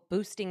 quote,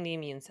 boosting the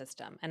immune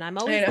system. And I'm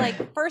always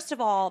like, first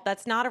of all,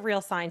 that's not a real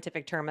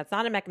scientific term. That's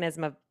not a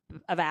mechanism of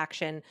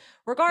action.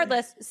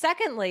 Regardless,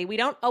 secondly, we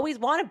don't always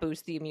want to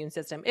boost the immune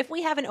system. If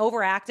we have an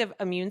overactive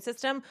immune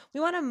system, we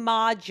want to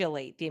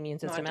modulate the immune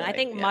system. And I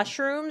think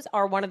mushrooms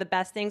are one of the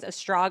best things.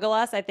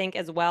 Astragalus, I think,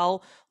 as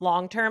well,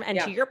 long-term.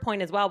 And to your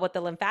point as well, with the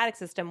lymphatic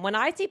system, when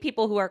I see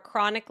people who are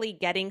chronically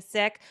getting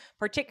sick,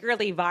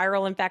 particularly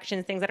viral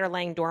infections, things that are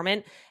laying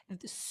dormant,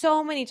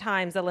 so many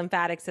times the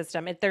lymphatic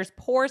system, there's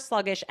poor,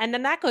 sluggish, and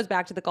then that goes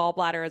back to the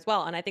gallbladder as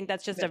well. And I think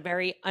that's just a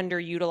very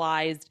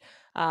underutilized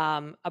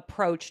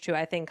approach to,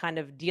 I think, kind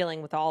of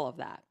dealing with all of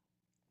that.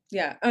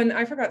 Yeah. And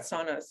I forgot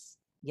saunas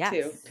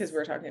too, because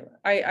we're talking about,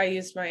 I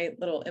used my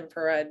little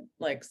infrared,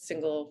 like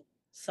single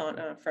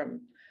sauna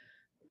from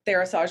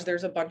Therasage.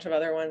 There's a bunch of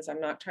other ones.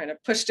 I'm not trying to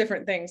push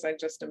different things. I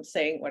just am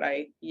saying what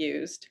I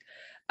used.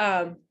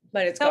 But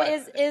it's so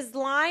is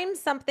Lyme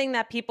something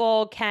that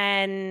people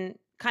can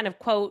kind of,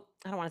 quote,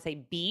 I don't want to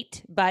say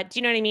beat, but do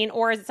you know what I mean?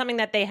 Or is it something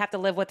that they have to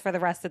live with for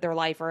the rest of their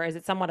life? Or is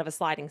it somewhat of a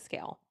sliding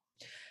scale?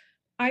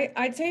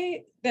 I'd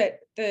say that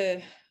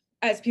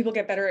as people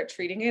get better at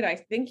treating it, I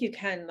think you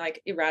can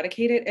like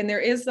eradicate it. And there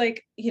is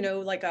like,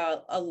 like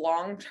a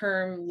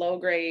long-term low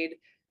grade,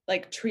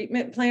 like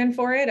treatment plan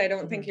for it. I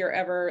don't think you're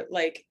ever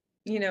like,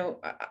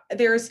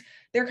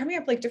 they're coming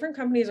up, like different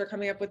companies are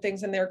coming up with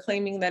things, and they're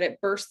claiming that it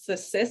bursts the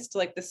cyst.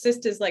 Like the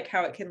cyst is like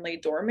how it can lay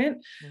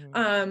dormant.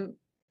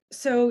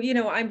 So,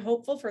 I'm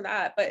hopeful for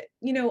that. But,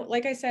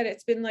 like I said,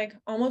 it's been like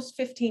almost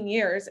 15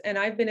 years and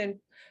I've been in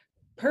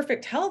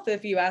perfect health.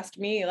 If you asked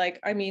me,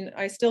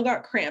 I still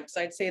got cramps.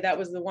 I'd say that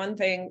was the one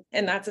thing.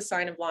 And that's a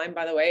sign of Lyme,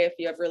 by the way. If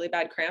you have really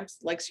bad cramps,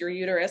 likes your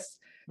uterus.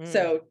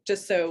 So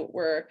just so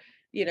we're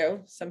you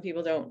know, some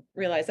people don't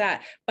realize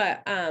that,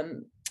 but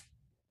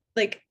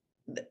like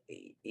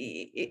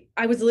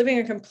I was living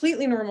a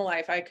completely normal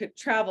life. I could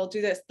travel,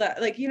 do this,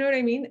 that, like, you know what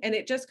I mean? And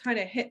it just kind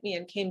of hit me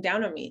and came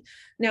down on me.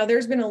 Now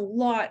there's been a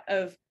lot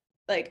of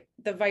like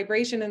the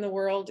vibration in the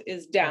world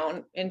is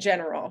down in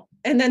general.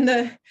 And then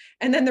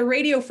the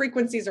radio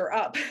frequencies are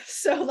up.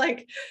 So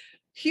like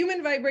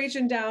human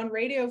vibration down,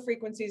 radio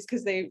frequencies,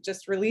 because they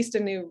just released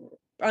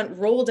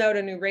rolled out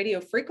a new radio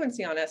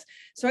frequency on us.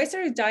 So I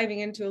started diving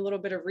into a little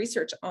bit of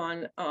research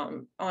on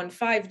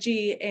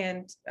 5G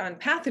and on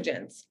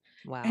pathogens.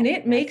 Wow. And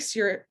it makes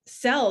your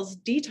cells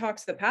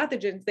detox the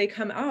pathogens, they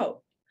come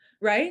out,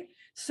 right?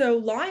 So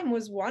Lyme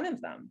was one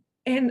of them.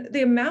 And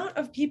the amount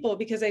of people,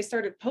 because I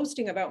started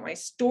posting about my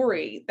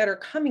story, that are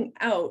coming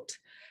out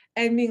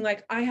and being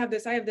like, I have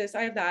this, I have this,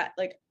 I have that,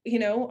 like, you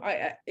know,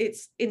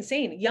 it's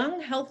insane. Young,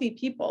 healthy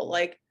people,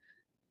 like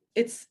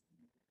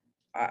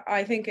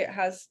I think it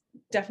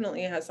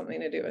definitely has something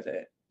to do with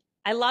it.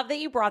 I love that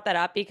you brought that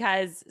up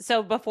because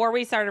so before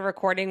we started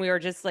recording, we were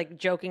just like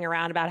joking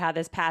around about how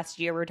this past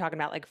year we were talking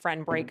about like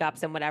friend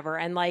breakups and whatever.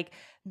 And like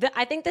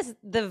I think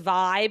the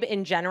vibe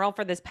in general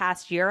for this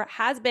past year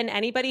has been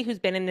anybody who's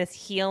been in this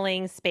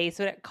healing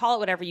space, call it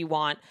whatever you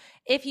want.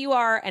 If you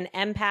are an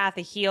empath,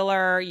 a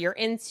healer, you're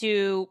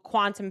into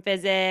quantum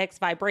physics,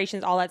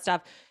 vibrations, all that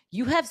stuff,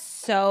 you have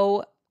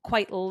so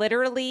quite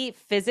literally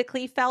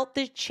physically felt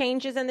the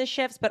changes and the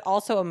shifts, but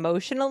also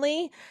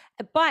emotionally.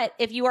 But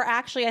if you are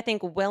actually, I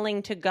think,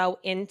 willing to go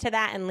into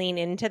that and lean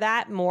into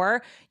that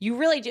more, you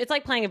really, it's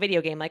like playing a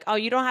video game. Like, oh,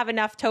 you don't have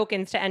enough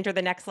tokens to enter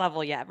the next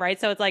level yet, right?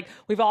 So it's like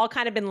we've all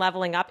kind of been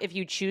leveling up if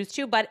you choose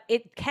to, but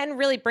it can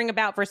really bring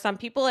about for some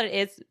people, it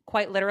is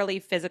quite literally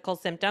physical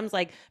symptoms,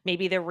 like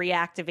maybe the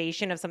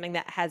reactivation of something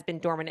that has been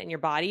dormant in your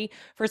body.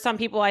 For some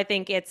people, I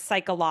think it's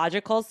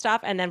psychological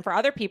stuff. And then for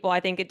other people,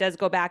 I think it does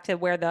go back to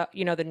where the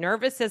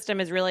nervous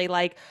system is really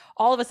like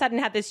all of a sudden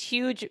had this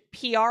huge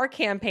PR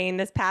campaign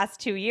this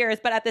past 2 years.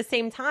 But at the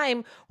same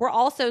time, we're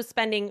also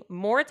spending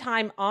more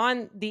time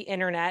on the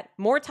internet,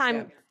 more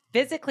time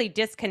physically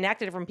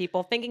disconnected from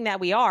people, thinking that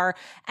we are,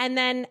 and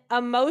then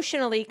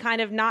emotionally kind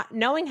of not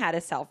knowing how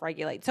to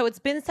self-regulate. So it's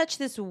been such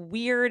this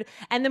weird,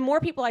 and the more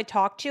people I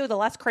talk to, the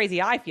less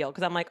crazy I feel,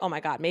 because I'm like, oh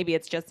my God, maybe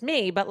it's just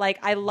me. But like,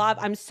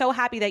 I'm so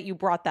happy that you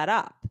brought that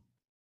up.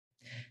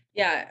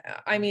 Yeah,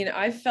 I mean,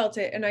 I've felt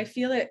it and I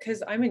feel it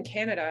because I'm in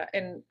Canada,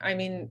 and I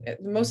mean,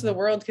 most of the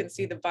world can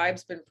see the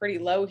vibe's been pretty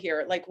low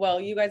here. Like,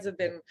 well, you guys have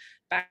been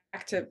back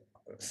to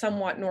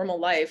somewhat normal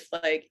life.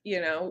 Like,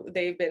 you know,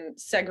 they've been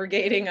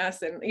segregating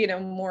us and, you know,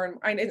 more,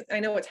 I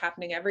know what's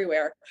happening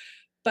everywhere,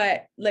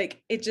 but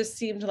like, it just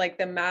seemed like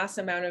the mass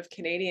amount of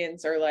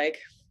Canadians are like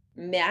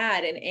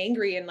mad and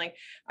angry. And like,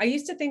 I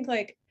used to think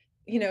like,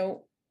 you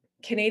know,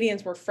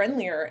 Canadians were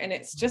friendlier, and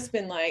it's just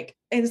been like,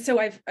 and so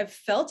I've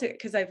felt it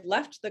because I've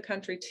left the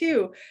country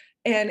too,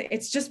 and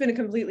it's just been a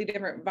completely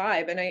different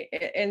vibe.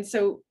 And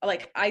so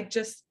like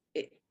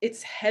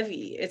it's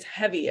heavy,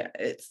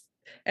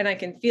 and I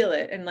can feel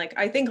it. And like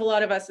I think a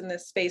lot of us in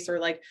this space are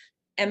like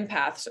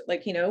empaths,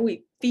 like, you know,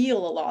 we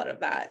feel a lot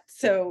of that.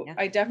 So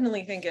I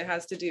definitely think it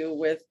has to do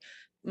with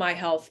my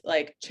health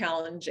like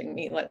challenging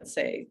me, let's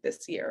say,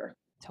 this year.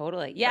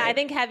 Totally. Yeah, Right. I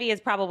think heavy is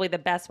probably the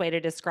best way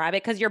to describe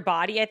it because your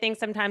body, I think,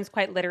 sometimes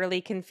quite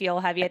literally can feel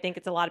heavy. I think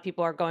it's a lot of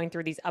people are going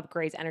through these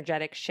upgrades,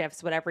 energetic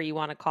shifts, whatever you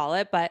want to call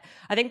it. But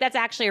I think that's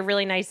actually a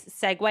really nice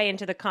segue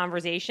into the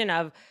conversation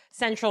of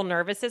central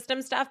nervous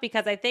system stuff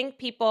because I think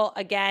people,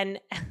 again,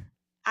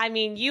 I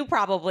mean, you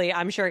probably,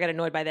 I'm sure, get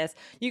annoyed by this.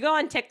 You go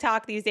on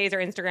TikTok these days or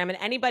Instagram, and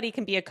anybody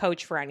can be a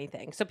coach for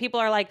anything. So people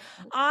are like,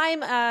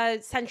 I'm a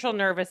central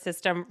nervous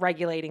system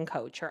regulating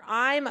coach, or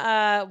I'm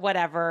a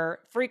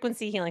whatever,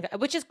 frequency healing,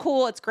 which is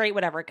cool. It's great,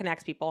 whatever. It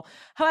connects people.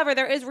 However,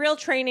 there is real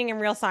training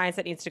and real science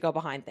that needs to go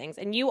behind things.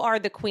 And you are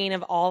the queen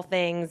of all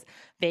things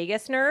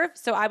vagus nerve.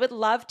 So I would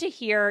love to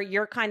hear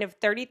your kind of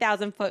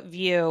 30,000 foot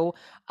view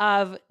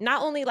of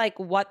not only like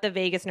what the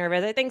vagus nerve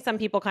is. I think some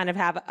people kind of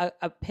have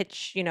a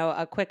pitch, you know,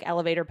 a quick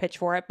elevator pitch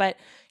for it. But,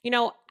 you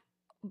know,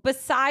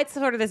 besides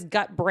sort of this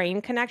gut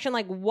brain connection,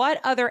 like what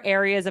other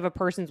areas of a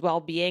person's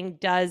well-being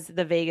does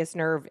the vagus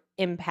nerve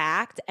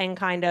impact and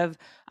kind of,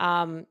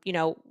 you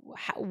know,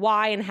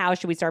 why and how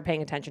should we start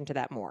paying attention to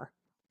that more?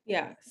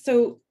 Yeah.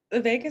 So the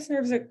vagus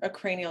nerve is a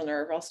cranial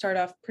nerve. I'll start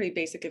off pretty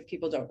basic if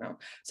people don't know.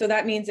 So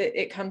that means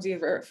it comes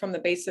either from the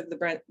base of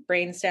the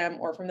brain stem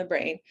or from the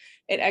brain.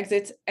 It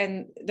exits,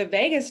 and the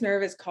vagus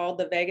nerve is called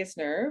the vagus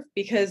nerve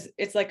because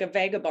it's like a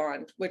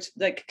vagabond, which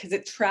like, because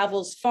it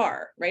travels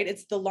far, right?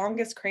 It's the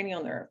longest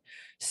cranial nerve.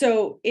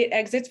 So it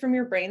exits from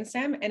your brain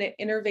stem and it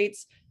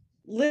innervates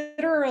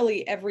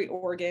literally every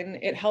organ.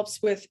 It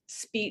helps with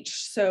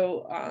speech.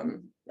 So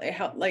it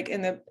help like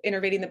in the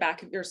innervating the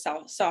back of your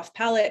soft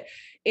palate.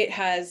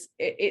 It's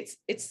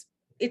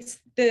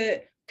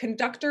the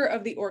conductor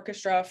of the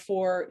orchestra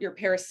for your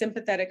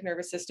parasympathetic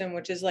nervous system,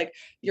 which is like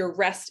your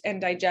rest and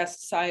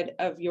digest side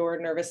of your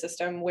nervous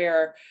system,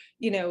 where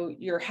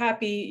you're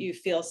happy, you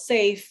feel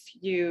safe,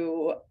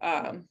 your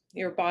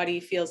body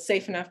feels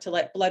safe enough to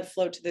let blood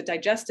flow to the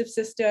digestive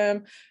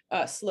system,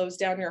 slows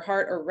down your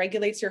heart or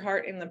regulates your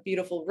heart in the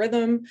beautiful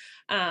rhythm.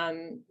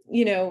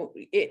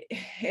 It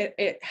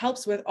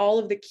helps with all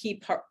of the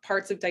key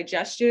parts of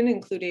digestion,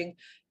 including,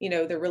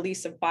 the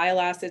release of bile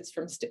acids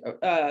from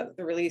the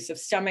release of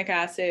stomach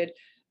acid,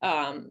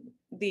 that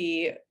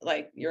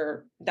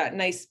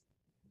nice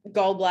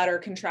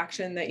gallbladder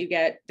contraction that you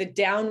get, the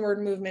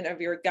downward movement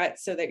of your gut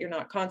so that you're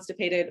not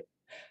constipated,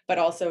 but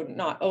also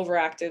not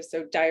overactive.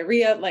 So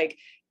diarrhea, like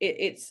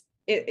it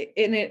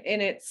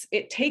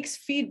takes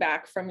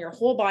feedback from your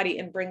whole body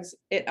and brings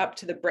it up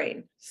to the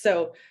brain.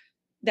 So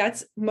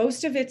that's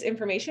most of its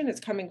information is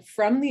coming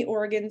from the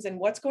organs and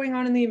what's going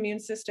on in the immune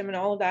system and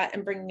all of that,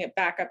 and bringing it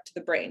back up to the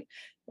brain.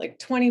 Like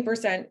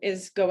 20%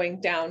 is going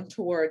down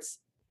towards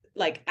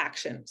like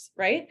actions,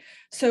 right?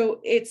 So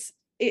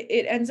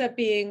it ends up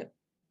being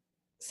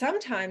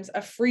sometimes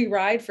a free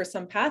ride for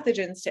some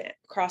pathogens to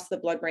cross the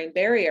blood-brain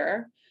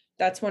barrier.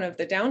 That's one of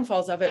the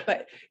downfalls of it.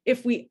 But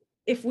if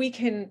we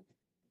can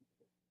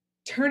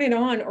turn it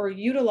on or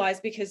utilize,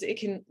 because it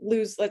can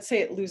lose, let's say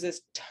it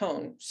loses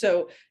tone,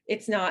 so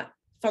it's not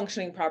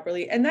functioning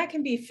properly. And that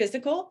can be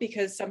physical,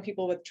 because some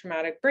people with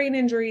traumatic brain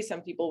injury,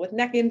 some people with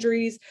neck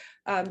injuries,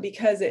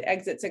 because it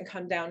exits and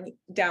come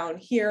down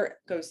here,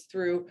 goes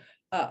through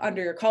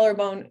under your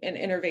collarbone and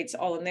innervates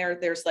all in there.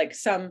 There's like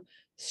some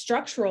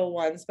structural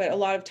ones, but a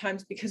lot of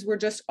times, because we're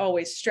just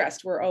always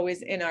stressed, we're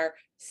always in our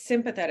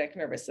sympathetic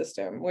nervous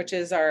system, which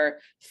is our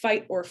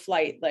fight or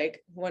flight,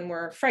 like when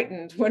we're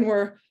frightened, when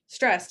we're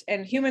stressed.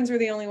 And humans are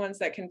the only ones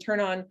that can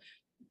turn on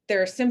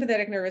their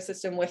sympathetic nervous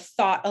system with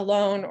thought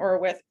alone, or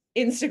with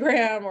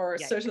Instagram or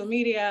social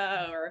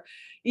media, or,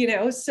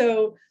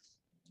 so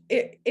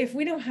if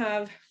we don't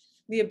have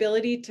the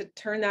ability to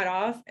turn that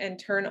off and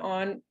turn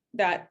on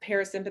that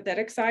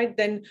parasympathetic side,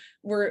 then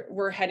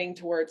we're heading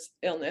towards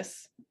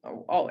illness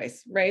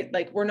always, right?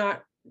 Like we're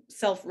not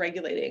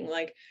self-regulating.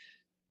 Like,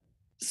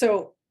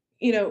 so,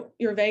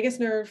 your vagus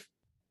nerve,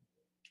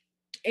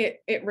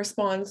 it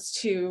responds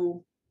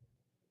to,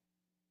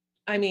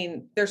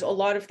 there's a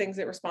lot of things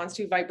it responds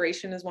to.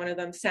 Vibration is one of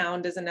them.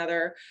 Sound is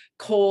another.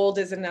 Cold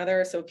is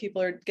another. So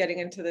people are getting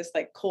into this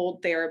like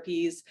cold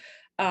therapies.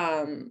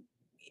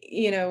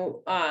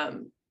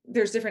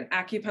 There's different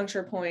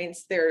acupuncture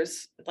points.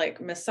 There's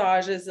like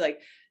massages,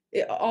 like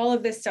all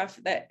of this stuff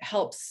that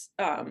helps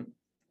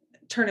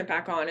turn it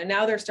back on. And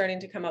now they're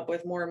starting to come up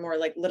with more and more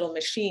like little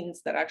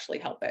machines that actually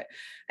help it.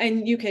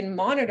 And you can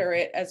monitor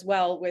it as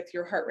well with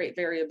your heart rate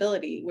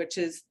variability, which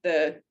is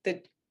the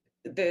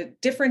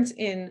difference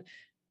in,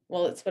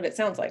 well, it's what it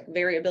sounds like,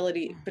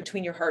 variability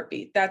between your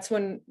heartbeat. That's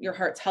when your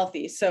heart's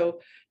healthy. So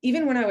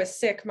even when I was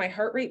sick, my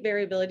heart rate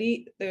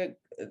variability, the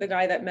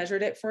guy that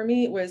measured it for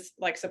me was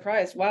like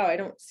surprised. Wow, I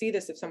don't see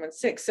this if someone's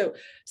sick. So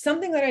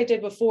something that I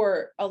did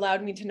before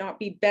allowed me to not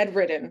be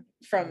bedridden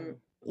from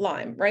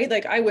Lyme, right?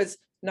 Like I was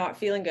not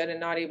feeling good and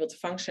not able to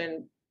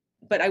function,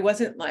 but I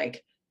wasn't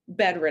like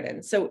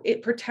bedridden. So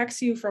it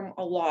protects you from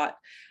a lot.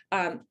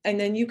 And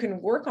then you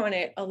can work on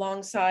it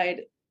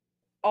alongside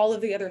all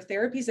of the other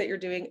therapies that you're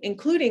doing,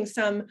 including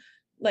some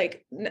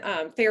like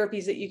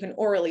therapies that you can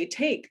orally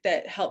take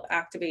that help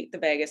activate the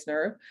vagus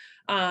nerve.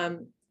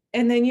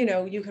 And then,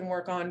 you can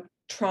work on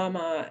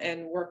trauma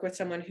and work with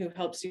someone who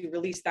helps you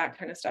release that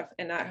kind of stuff.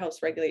 And that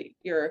helps regulate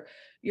your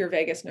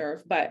vagus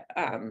nerve. But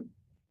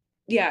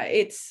yeah,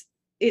 it's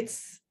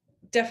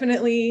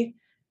definitely,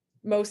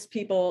 most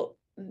people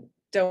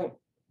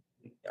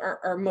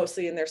are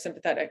mostly in their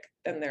sympathetic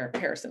and their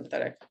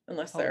parasympathetic,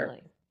 unless they're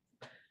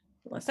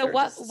so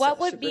what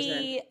would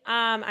be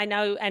I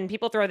know, and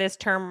people throw this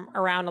term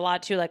around a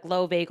lot too, like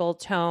low vagal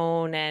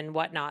tone and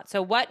whatnot.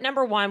 So what,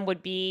 number one,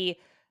 would be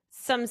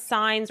some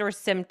signs or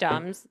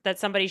symptoms that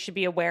somebody should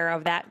be aware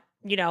of that,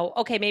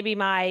 okay, maybe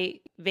my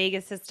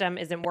vagus system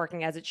isn't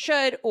working as it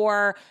should,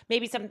 or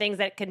maybe some things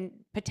that can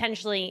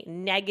potentially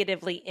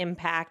negatively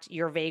impact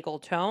your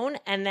vagal tone?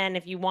 And then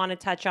if you want to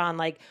touch on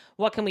like,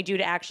 what can we do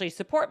to actually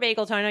support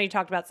vagal tone? I know you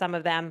talked about some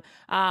of them,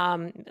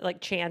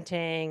 like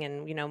chanting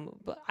and,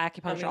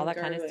 acupuncture, all that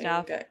kind of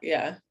stuff.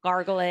 Yeah.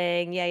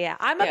 Gargling. Yeah.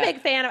 I'm a big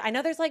fan of, I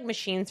know there's like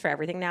machines for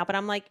everything now, but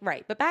I'm like,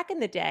 right. But back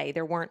in the day,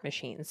 there weren't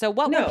machines. So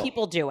what were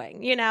people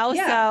doing,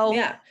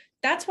 Yeah.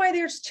 That's why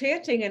there's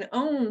chanting and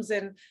ohms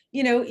and,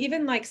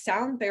 even like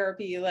sound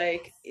therapy,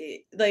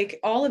 like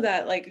all of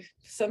that, like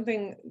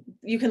something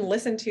you can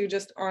listen to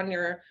just on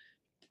your,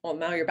 well,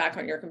 now you're back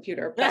on your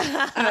computer,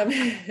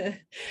 but,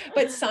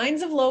 but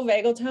signs of low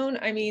vagal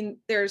tone.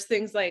 There's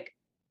things like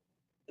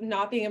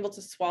not being able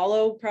to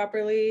swallow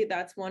properly.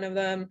 That's one of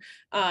them.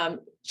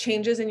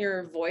 Changes in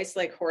your voice,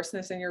 like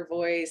hoarseness in your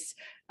voice,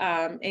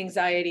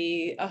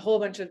 anxiety, a whole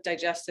bunch of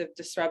digestive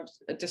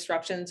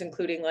disruptions,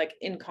 including like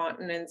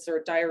incontinence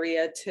or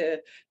diarrhea to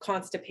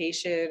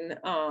constipation,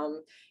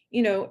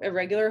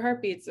 irregular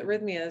heartbeats,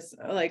 arrhythmias,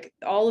 like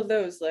all of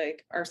those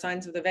like are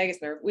signs of the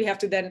vagus nerve. We have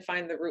to then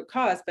find the root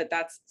cause, but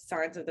that's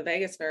signs of the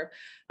vagus nerve.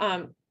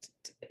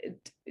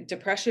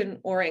 Depression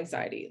or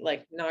anxiety,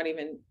 like not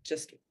even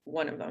just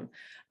one of them.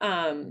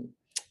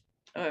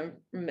 I'm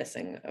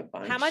missing a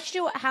bunch.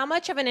 How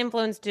much of an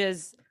influence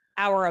does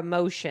our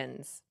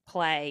emotions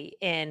play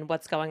in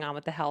what's going on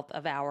with the health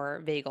of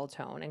our vagal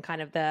tone and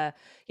kind of the,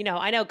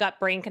 I know gut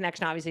brain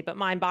connection, obviously, but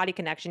mind body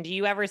connection. Do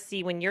you ever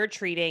see when you're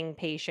treating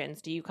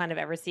patients, do you kind of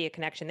ever see a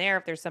connection there?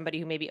 If there's somebody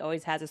who maybe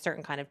always has a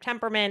certain kind of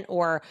temperament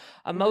or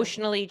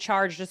emotionally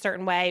charged a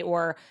certain way,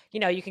 or,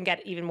 you can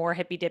get even more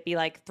hippy dippy,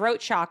 like throat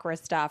chakra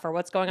stuff or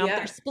what's going on with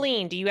their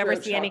spleen. Do you ever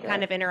see any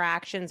kind of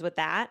interactions with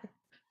that?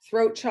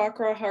 Throat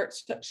chakra, heart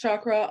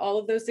chakra, all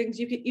of those things.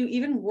 You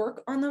even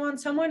work on them on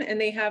someone and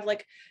they have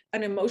like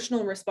an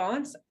emotional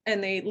response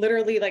and they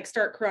literally like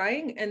start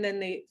crying and then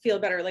they feel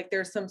better. Like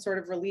there's some sort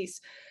of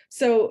release.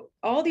 So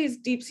all these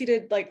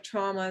deep-seated like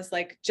traumas,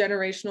 like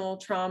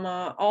generational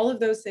trauma, all of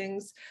those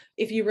things,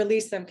 if you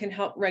release them, can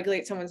help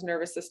regulate someone's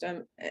nervous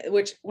system,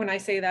 which when I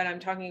say that, I'm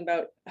talking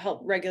about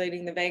help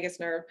regulating the vagus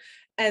nerve.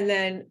 And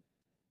then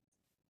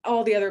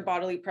all the other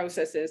bodily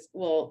processes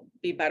will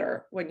be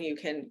better when you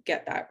can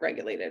get that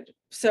regulated.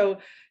 So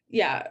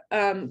yeah,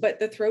 but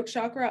the throat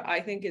chakra, I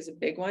think, is a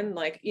big one.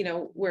 Like,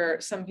 where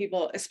some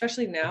people,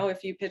 especially now,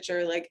 if you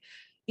picture like,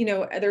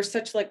 there's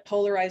such like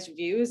polarized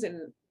views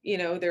and,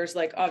 there's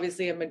like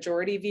obviously a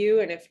majority view.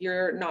 And if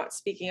you're not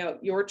speaking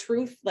out your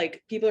truth,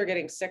 like people are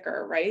getting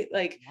sicker, right?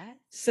 Like,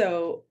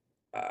 so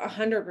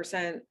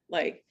 100%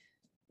 like,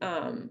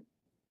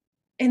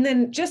 and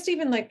then just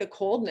even like the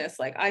coldness,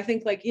 like I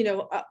think like,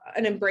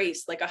 an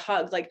embrace, like a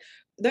hug, like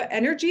the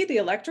energy, the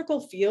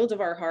electrical field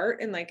of our heart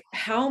and like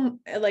how,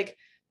 like,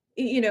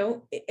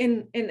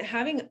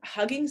 and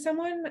hugging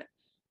someone,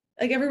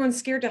 like everyone's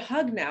scared to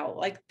hug now.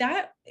 Like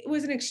that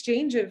was an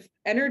exchange of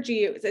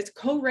energy. It's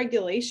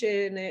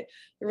co-regulation, the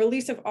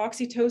release of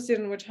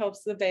oxytocin, which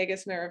helps the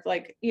vagus nerve,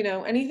 like,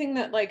 anything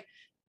that like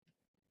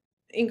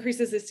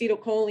increases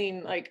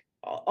acetylcholine, like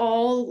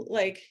all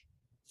like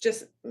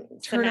just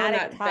turn on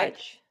that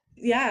touch.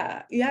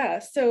 Yeah.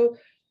 So,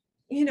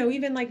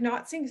 even like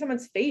not seeing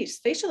someone's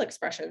facial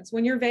expressions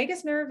when your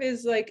vagus nerve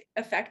is like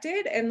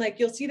affected. And like,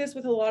 you'll see this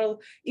with a lot of,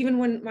 even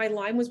when my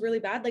Lyme was really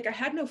bad, like I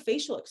had no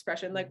facial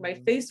expression, like my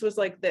face was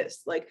like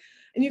this, like,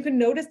 and you can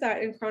notice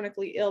that in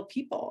chronically ill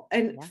people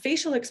and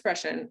facial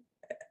expression.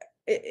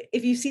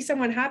 If you see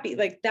someone happy,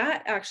 like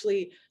that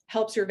actually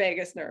helps your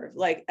vagus nerve,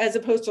 like, as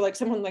opposed to like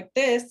someone like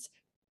this,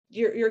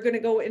 you're going to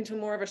go into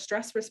more of a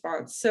stress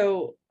response.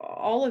 So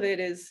all of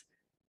it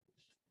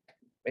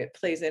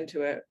plays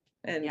into it.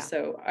 And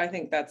so I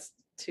think that's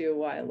too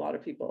why a lot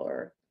of people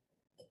are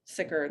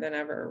sicker than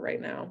ever right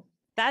now.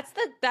 That's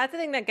the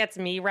thing that gets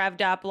me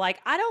revved up. Like,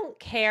 I don't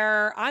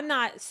care. I'm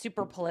not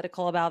super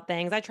political about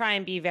things. I try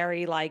and be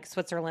very like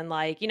Switzerland,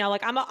 like,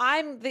 like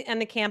I'm in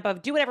the camp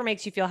of do whatever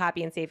makes you feel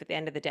happy and safe at the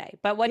end of the day.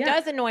 But what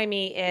does annoy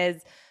me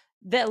is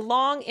the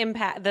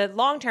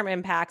long-term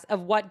impacts of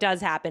what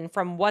does happen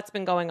from what's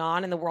been going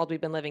on in the world we've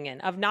been living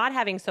in, of not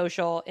having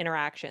social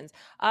interactions,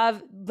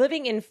 of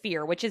living in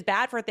fear, which is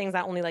bad for things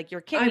not only like your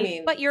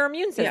kidneys, but your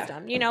immune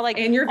system, like,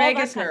 and your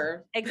vagus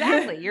nerve.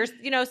 Exactly. Your,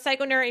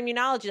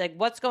 psychoneuroimmunology, like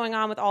what's going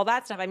on with all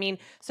that stuff. I mean,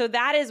 so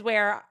that is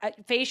where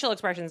facial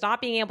expressions,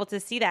 not being able to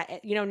see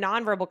that,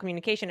 nonverbal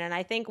communication. And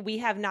I think we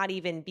have not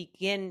even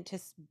begin to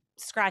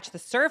scratch the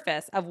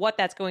surface of what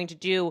that's going to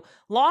do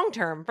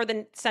long-term for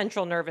the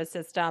central nervous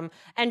system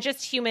and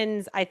just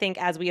humans, I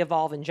think, as we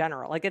evolve in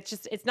general. Like,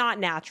 it's not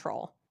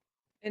natural.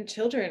 And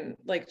children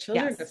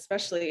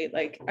especially,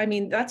 like, I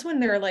mean, that's when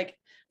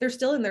they're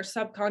still in their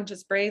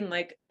subconscious brain,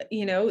 like,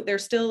 they're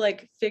still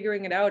like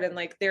figuring it out and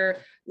like they're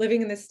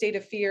living in this state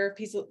of fear.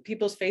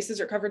 People's faces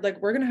are covered.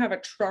 Like, we're going to have a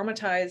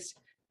traumatized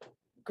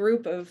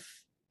group of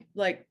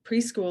like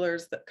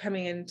preschoolers that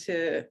coming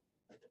into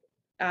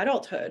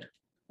adulthood,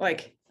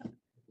 like,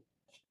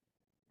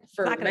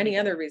 for many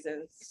other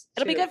reasons.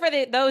 It'll be good for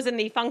those in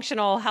the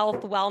functional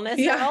health wellness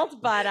world,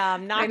 but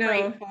not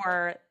great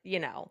for,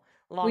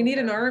 we need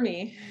an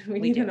army. We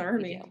need an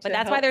army. But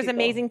that's why there's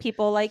amazing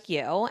people like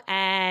you.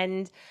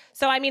 And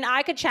so, I mean,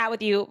 I could chat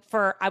with you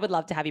I would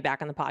love to have you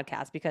back on the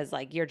podcast because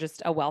like you're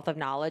just a wealth of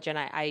knowledge and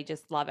I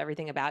just love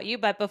everything about you.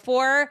 But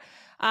before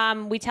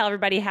we tell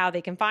everybody how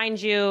they can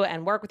find you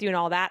and work with you and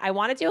all that, I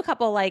want to do a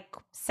couple like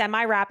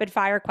semi-rapid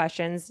fire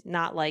questions,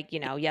 not like,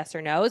 yes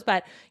or no's,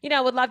 but,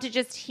 would love to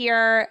just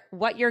hear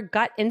what your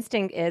gut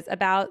instinct is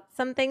about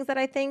some things that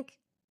I think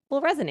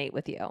will resonate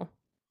with you.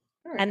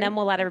 Right. And then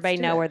we'll let everybody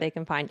know where they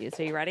can find you.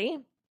 So you ready?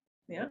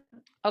 Yeah.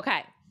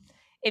 Okay.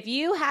 If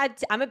you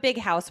I'm a big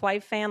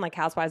Housewife fan, like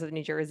Housewives of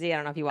New Jersey. I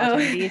don't know if you watch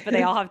any of these, but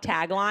they all have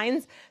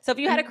taglines. So if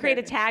you had to create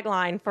a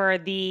tagline for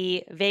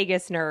the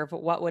vagus nerve,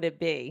 what would it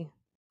be?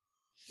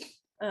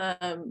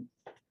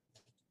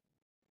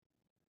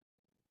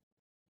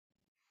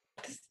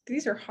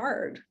 These are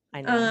hard.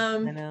 I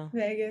know.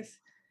 Vegas.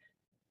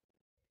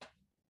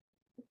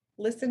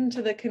 listen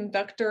to the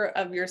conductor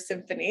of your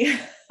symphony.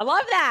 I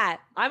love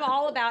that.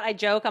 I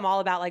joke, I'm all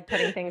about like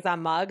putting things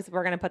on mugs.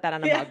 We're going to put that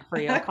on a Yeah, mug for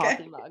you, a coffee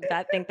okay. mug.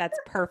 I think that's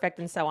perfect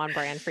and so on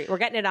brand for you. We're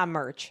getting it on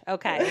merch.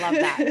 Okay. Love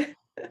that.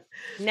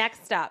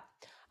 Next up,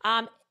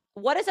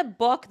 what is a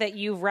book that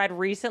you've read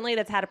recently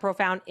that's had a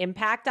profound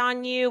impact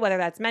on you, whether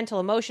that's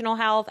mental, emotional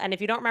health? And if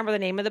you don't remember the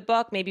name of the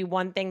book, maybe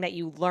one thing that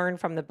you learned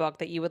from the book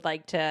that you would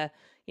like to,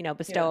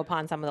 bestow Yeah.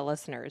 upon some of the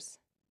listeners.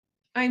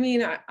 I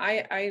mean,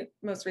 I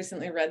most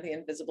recently read The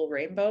Invisible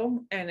Rainbow,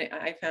 and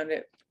I found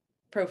it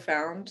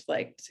profound,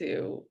 like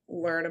to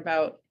learn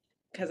about,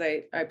 because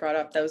I brought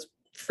up those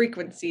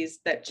frequencies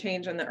that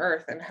change on the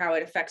earth and how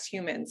it affects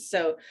humans.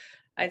 So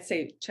I'd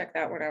say check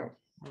that one out.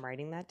 I'm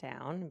writing that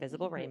down.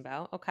 Invisible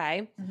Rainbow.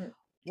 Okay. Mm-hmm.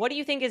 What do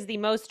you think is the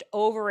most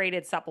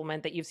overrated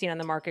supplement that you've seen on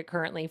the market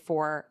currently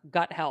for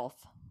gut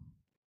health?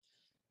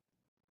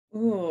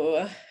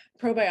 Ooh,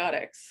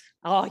 probiotics.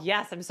 Oh,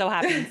 yes. I'm so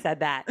happy you said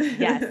that.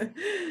 Yes.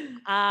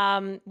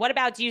 What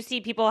about, do you see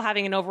people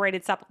having an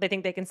overrated supplement? They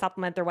think they can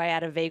supplement their way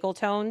out of vagal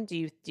tone.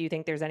 Do you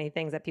think there's any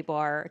things that people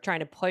are trying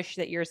to push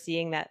that you're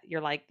seeing that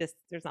you're like,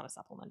 there's not a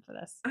supplement for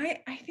this?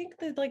 I think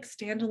that like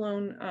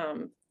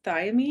standalone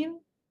thiamine,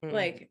 Mm.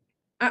 like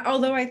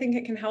although I think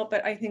it can help,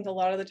 but I think a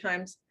lot of the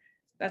times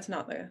that's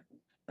not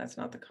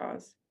the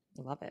cause.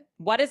 I love it.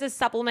 What is a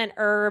supplement,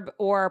 herb,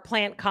 or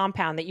plant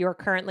compound that you're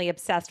currently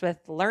obsessed with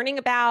learning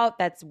about,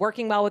 that's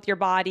working well with your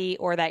body,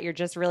 or that you're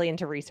just really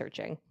into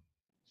researching?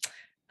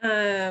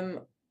 I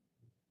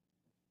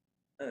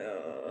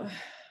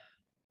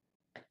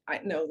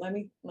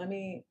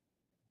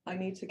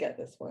need to get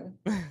this one.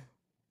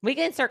 We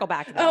can circle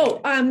back to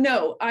that.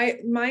 No,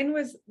 mine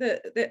was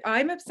the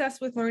I'm obsessed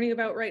with learning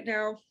about right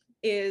now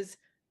is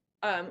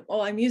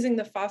I'm using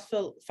the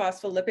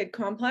phospholipid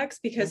complex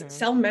because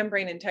cell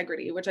membrane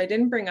integrity, which I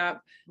didn't bring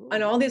up,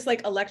 and all these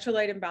like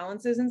electrolyte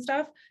imbalances and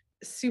stuff,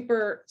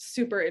 super,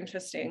 super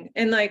interesting.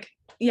 And like,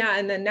 yeah.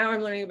 And then now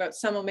I'm learning about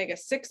some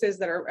omega-6s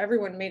that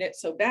everyone made it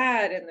so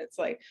bad. And it's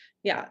like,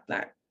 yeah,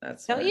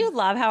 that's. Don't you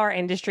love how our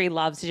industry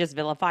loves to just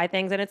vilify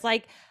things? And it's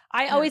like,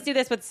 I always do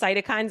this with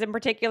cytokines in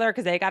particular,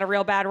 because they got a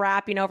real bad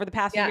rap, over the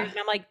past few years. And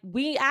I'm like,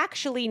 we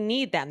actually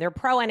need them. They're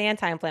pro and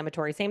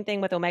anti-inflammatory. Same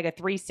thing with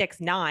omega-3, 6,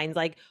 9s.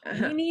 Like,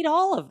 we need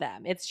all of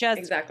them. It's just,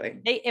 exactly.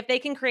 If they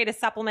can create a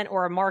supplement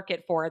or a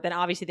market for it, then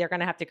obviously they're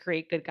going to have to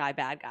create good guy,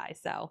 bad guy.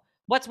 So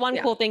what's one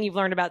cool thing you've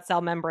learned about cell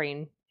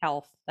membrane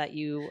health that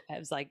you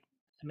was like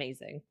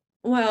amazing?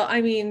 Well, I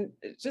mean,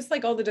 just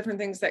like all the different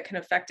things that can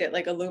affect it,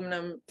 like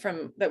aluminum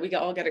that we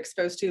all get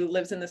exposed to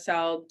lives in the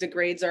cell,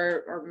 degrades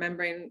our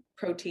membrane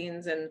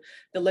proteins and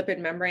the lipid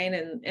membrane,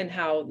 and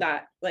how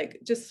that,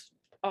 like, just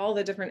all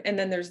the different, and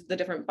then there's the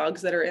different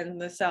bugs that are in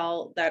the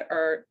cell that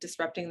are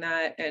disrupting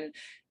that, and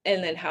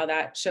then how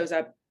that shows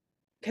up.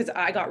 Because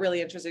I got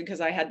really interested because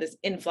I had this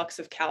influx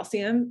of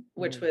calcium,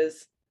 which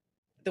was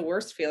the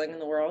worst feeling in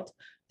the world.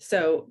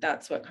 So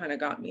that's what kind of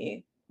got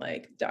me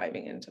like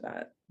diving into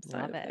that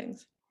side of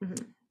things.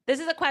 Mm-hmm.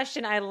 This is a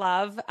question I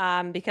love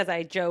because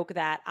I joke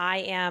that I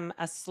am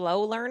a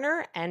slow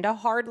learner and a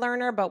hard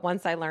learner, but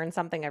once I learn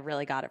something, I've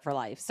really got it for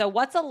life. So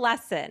what's a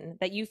lesson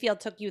that you feel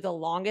took you the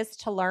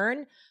longest to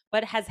learn,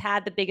 but has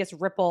had the biggest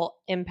ripple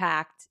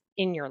impact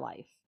in your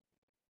life?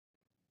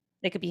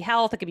 It could be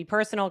health, it could be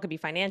personal, it could be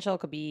financial, it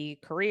could be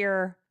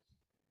career,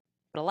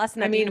 but a lesson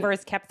that the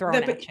universe kept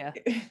throwing at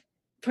you.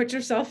 Put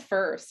yourself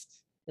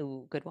first.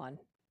 Ooh, good one.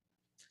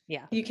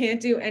 Yeah. You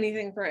can't do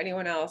anything for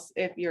anyone else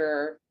if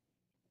you're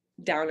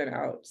down and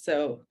out.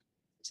 So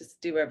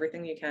just do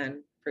everything you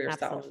can for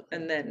yourself. Absolutely.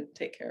 And then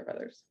take care of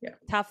others. Yeah.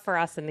 Tough for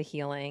us in the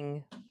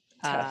healing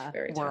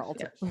very world.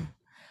 Tough,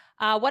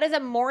 yeah. What is a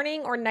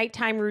morning or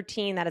nighttime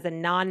routine that is a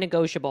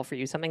non-negotiable for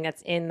you? Something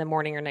that's in the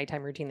morning or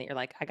nighttime routine that you're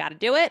like, I got to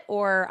do it,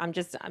 or I'm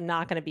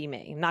not going to be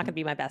me. I'm not going to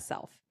be my best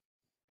self.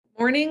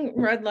 Morning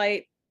red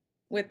light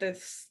with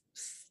this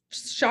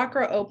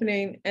chakra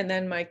opening, and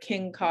then my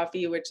king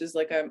coffee, which is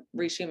like a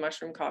reishi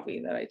mushroom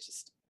coffee that I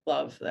just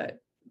love. That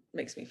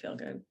makes me feel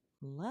good.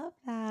 Love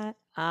that.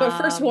 But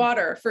first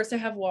I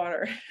have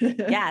water.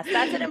 Yes,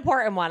 that's an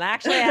important one. I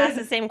actually asked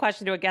the same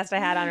question to a guest I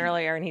had on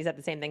earlier, and he said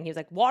the same thing. He was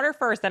like, water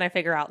first, then I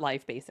figure out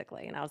life,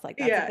 basically. And I was like,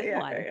 that's a good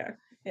one.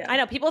 Yeah. I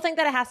know people think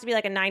that it has to be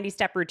like a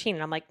 90-step routine.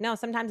 And I'm like, no,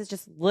 sometimes it's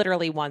just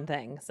literally one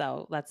thing.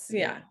 So that's.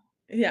 Yeah.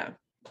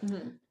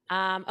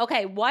 Mm-hmm.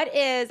 Okay.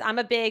 I'm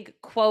a big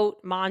quote,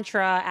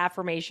 mantra,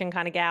 affirmation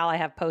kind of gal. I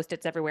have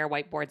Post-its everywhere,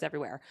 whiteboards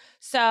everywhere.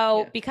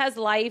 So because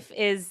life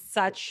is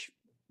such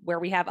where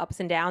we have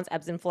ups and downs,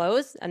 ebbs and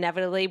flows,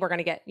 inevitably we're going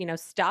to get,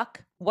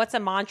 stuck. What's a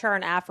mantra,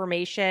 an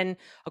affirmation,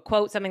 a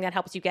quote, something that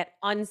helps you get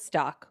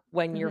unstuck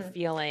when you're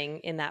feeling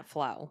in that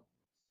flow?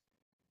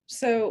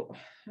 So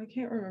I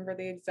can't remember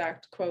the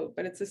exact quote,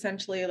 but it's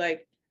essentially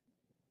like,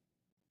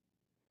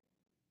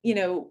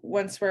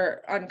 once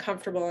we're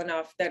uncomfortable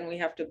enough, then we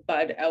have to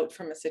bud out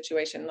from a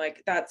situation.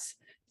 Like that's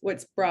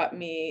what's brought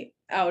me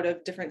out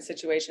of different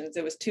situations.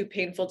 It was too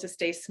painful to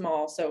stay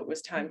small, so it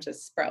was time to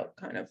sprout,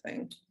 kind of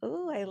thing.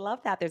 Oh, I love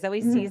that. There's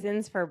always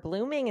seasons for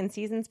blooming and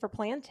seasons for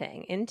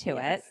planting into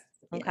it.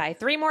 Okay.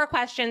 3 more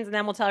questions and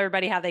then we'll tell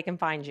everybody how they can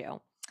find you.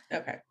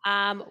 Okay.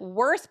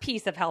 Worst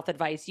piece of health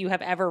advice you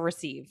have ever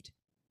received?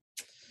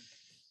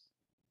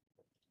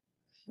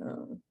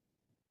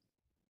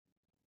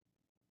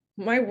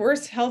 My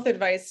worst health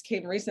advice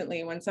came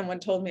recently when someone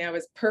told me I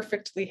was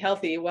perfectly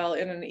healthy while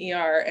in an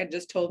ER and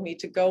just told me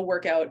to go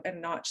work out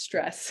and not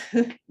stress.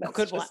 That's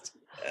Good one. just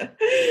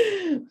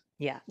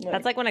Yeah.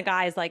 That's like when a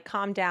guy's like,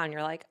 calm down.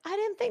 You're like, I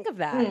didn't think of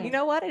that. You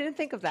know what? I didn't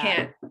think of that.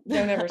 Can't.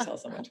 Don't ever tell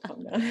someone to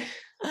calm down.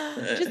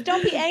 Just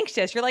don't be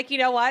anxious. You're like, you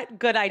know what?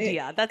 Good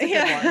idea. That's a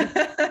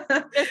good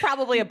one. There's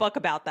probably a book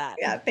about that.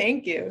 Yeah,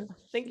 thank you.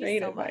 Thank you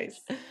Great so advice.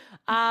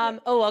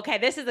 much. Okay.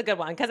 This is a good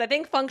one because I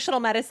think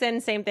functional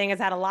medicine, same thing, has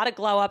had a lot of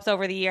glow ups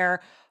over the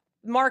year.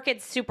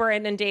 Market's super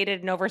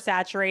inundated and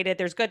oversaturated.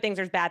 There's good things,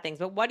 there's bad things.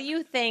 But what do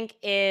you think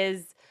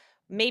is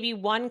maybe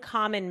one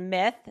common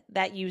myth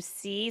that you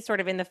see sort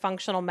of in the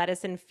functional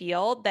medicine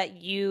field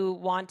that you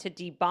want to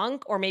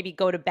debunk or maybe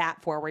go to bat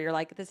for, where you're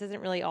like, this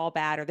isn't really all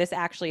bad, or this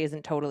actually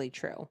isn't totally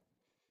true?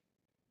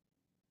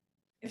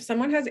 If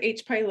someone has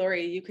H.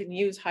 pylori, you can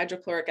use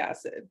hydrochloric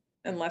acid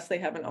unless they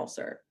have an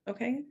ulcer.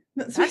 Okay.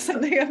 That's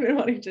something I've been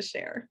wanting to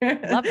share.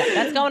 Love that.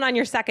 That's going on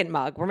your second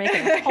mug. We're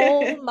making a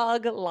whole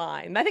mug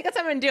line. I think that's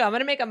what I'm going to do. I'm going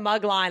to make a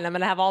mug line. I'm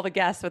going to have all the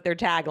guests with their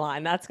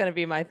tagline. That's going to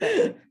be my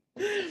thing.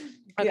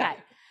 Okay. Yeah.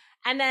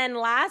 And then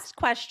last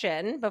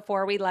question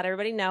before we let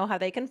everybody know how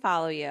they can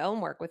follow you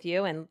and work with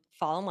you and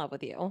fall in love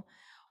with you.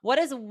 What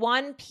is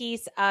one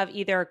piece of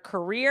either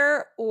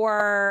career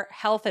or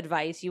health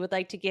advice you would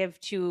like to give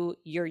to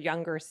your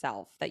younger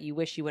self that you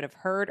wish you would have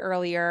heard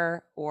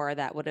earlier, or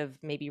that would have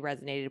maybe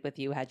resonated with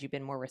you had you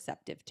been more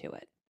receptive to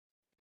it?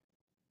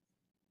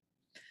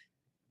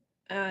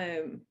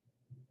 I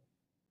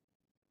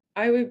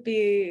would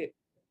be,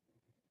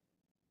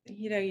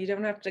 you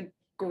don't have to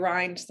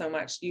grind so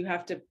much. You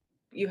have to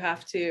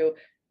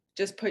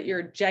just put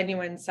your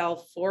genuine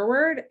self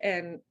forward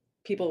and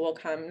people will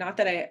come. Not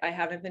that I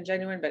haven't been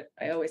genuine, but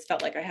I always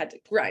felt like I had to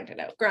grind it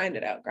out,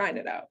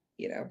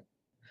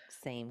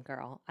 Same,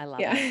 girl. I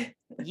love Yeah. it.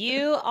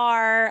 You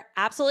are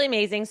absolutely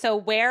amazing. So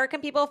where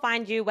can people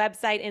find you?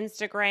 Website,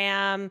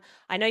 Instagram?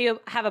 I know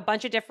you have a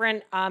bunch of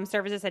different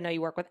services. I know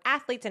you work with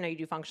athletes. I know you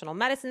do functional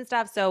medicine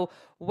stuff. So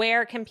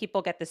where can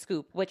people get the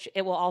scoop? Which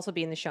it will also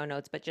be in the show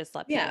notes, but just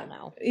let people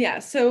know. Yeah.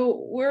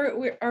 So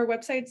our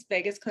website's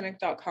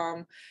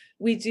vegasclinic.com.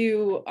 We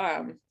do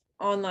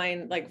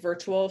online, like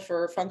virtual,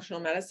 for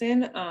functional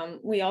medicine.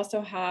 We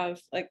also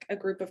have like a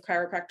group of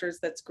chiropractors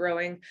that's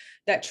growing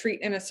that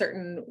treat in a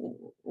certain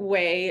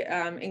way,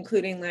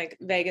 including like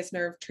vagus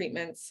nerve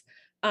treatments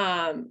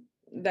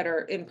that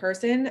are in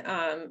person,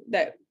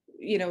 that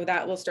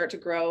that will start to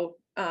grow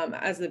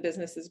as the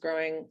business is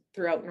growing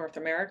throughout North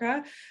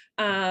America.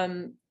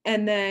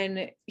 And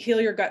then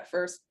Heal Your Gut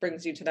First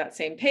brings you to that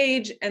same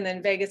page, and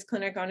then Vegas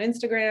Clinic on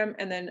Instagram.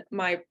 And then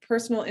my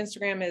personal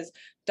Instagram is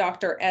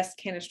Dr. S.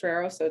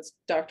 Canestraro. So it's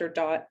Dr.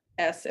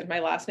 S in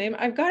my last name.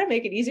 I've got to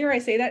make it easier. I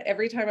say that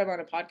every time I'm on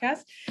a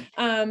podcast.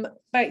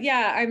 But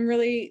yeah, I'm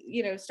really,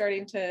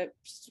 starting to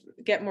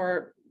get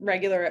more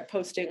regular at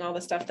posting all the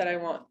stuff that I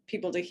want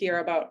people to hear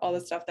about, all the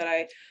stuff that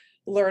I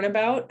learn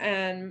about.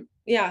 And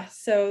yeah,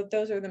 so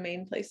those are the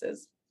main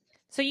places.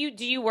 So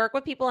do you work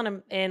with people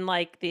in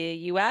like the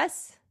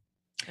US?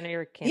 I know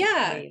you're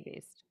Canadian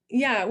based.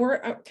 Yeah,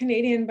 we're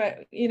Canadian,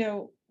 but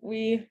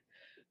we're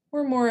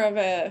more of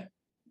a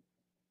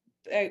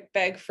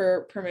beg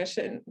for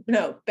permission.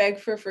 No, beg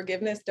for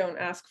forgiveness, don't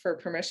ask for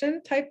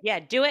permission type.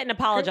 Yeah, do it and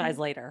apologize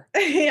later.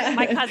 Yeah.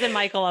 My cousin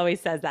Michael always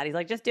says that. He's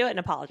like, just do it and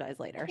apologize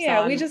later.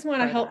 Yeah, so we just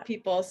want to help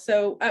people.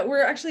 So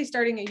we're actually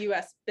starting a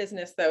US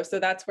business though. So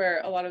that's where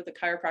a lot of the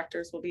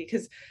chiropractors will be,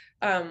 because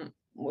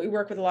we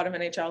work with a lot of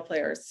NHL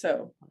players.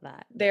 So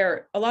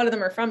a lot of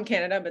them are from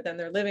Canada, but then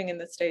they're living in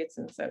the States.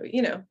 And so,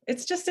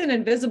 it's just an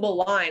invisible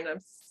line.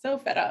 I'm so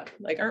fed up.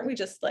 Like, aren't we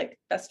just like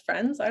best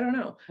friends? I don't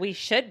know. We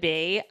should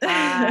be.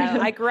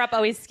 I grew up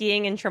always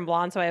skiing in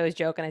Tremblant. So I always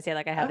joke and I say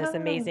like, I have this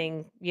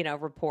amazing,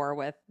 rapport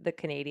with the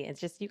Canadians.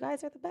 Just, you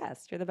guys are the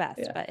best. You're the best.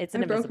 Yeah. But it's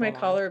an invisible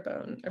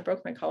line. I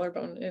broke my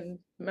collarbone in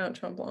Mount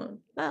Tremblant.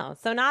 Oh,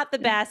 so not the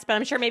best, but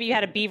I'm sure maybe you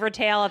had a beaver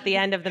tail at the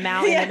end of the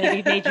mountain that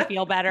maybe made you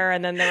feel better.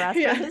 And then the rest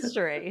is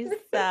history.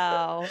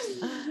 So,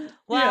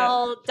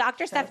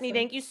 Dr. Stephanie,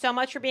 thank you so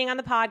much for being on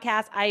the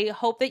podcast. I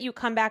hope that you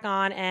come back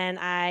on, and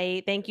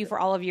I thank you for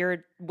all of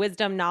your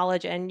wisdom,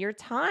 knowledge, and your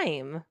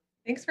time.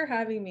 Thanks for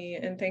having me.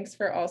 And thanks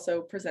for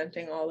also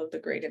presenting all of the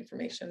great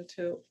information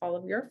to all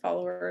of your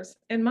followers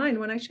and mine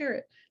when I share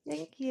it.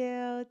 Thank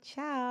you.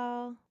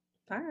 Ciao.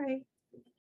 Bye.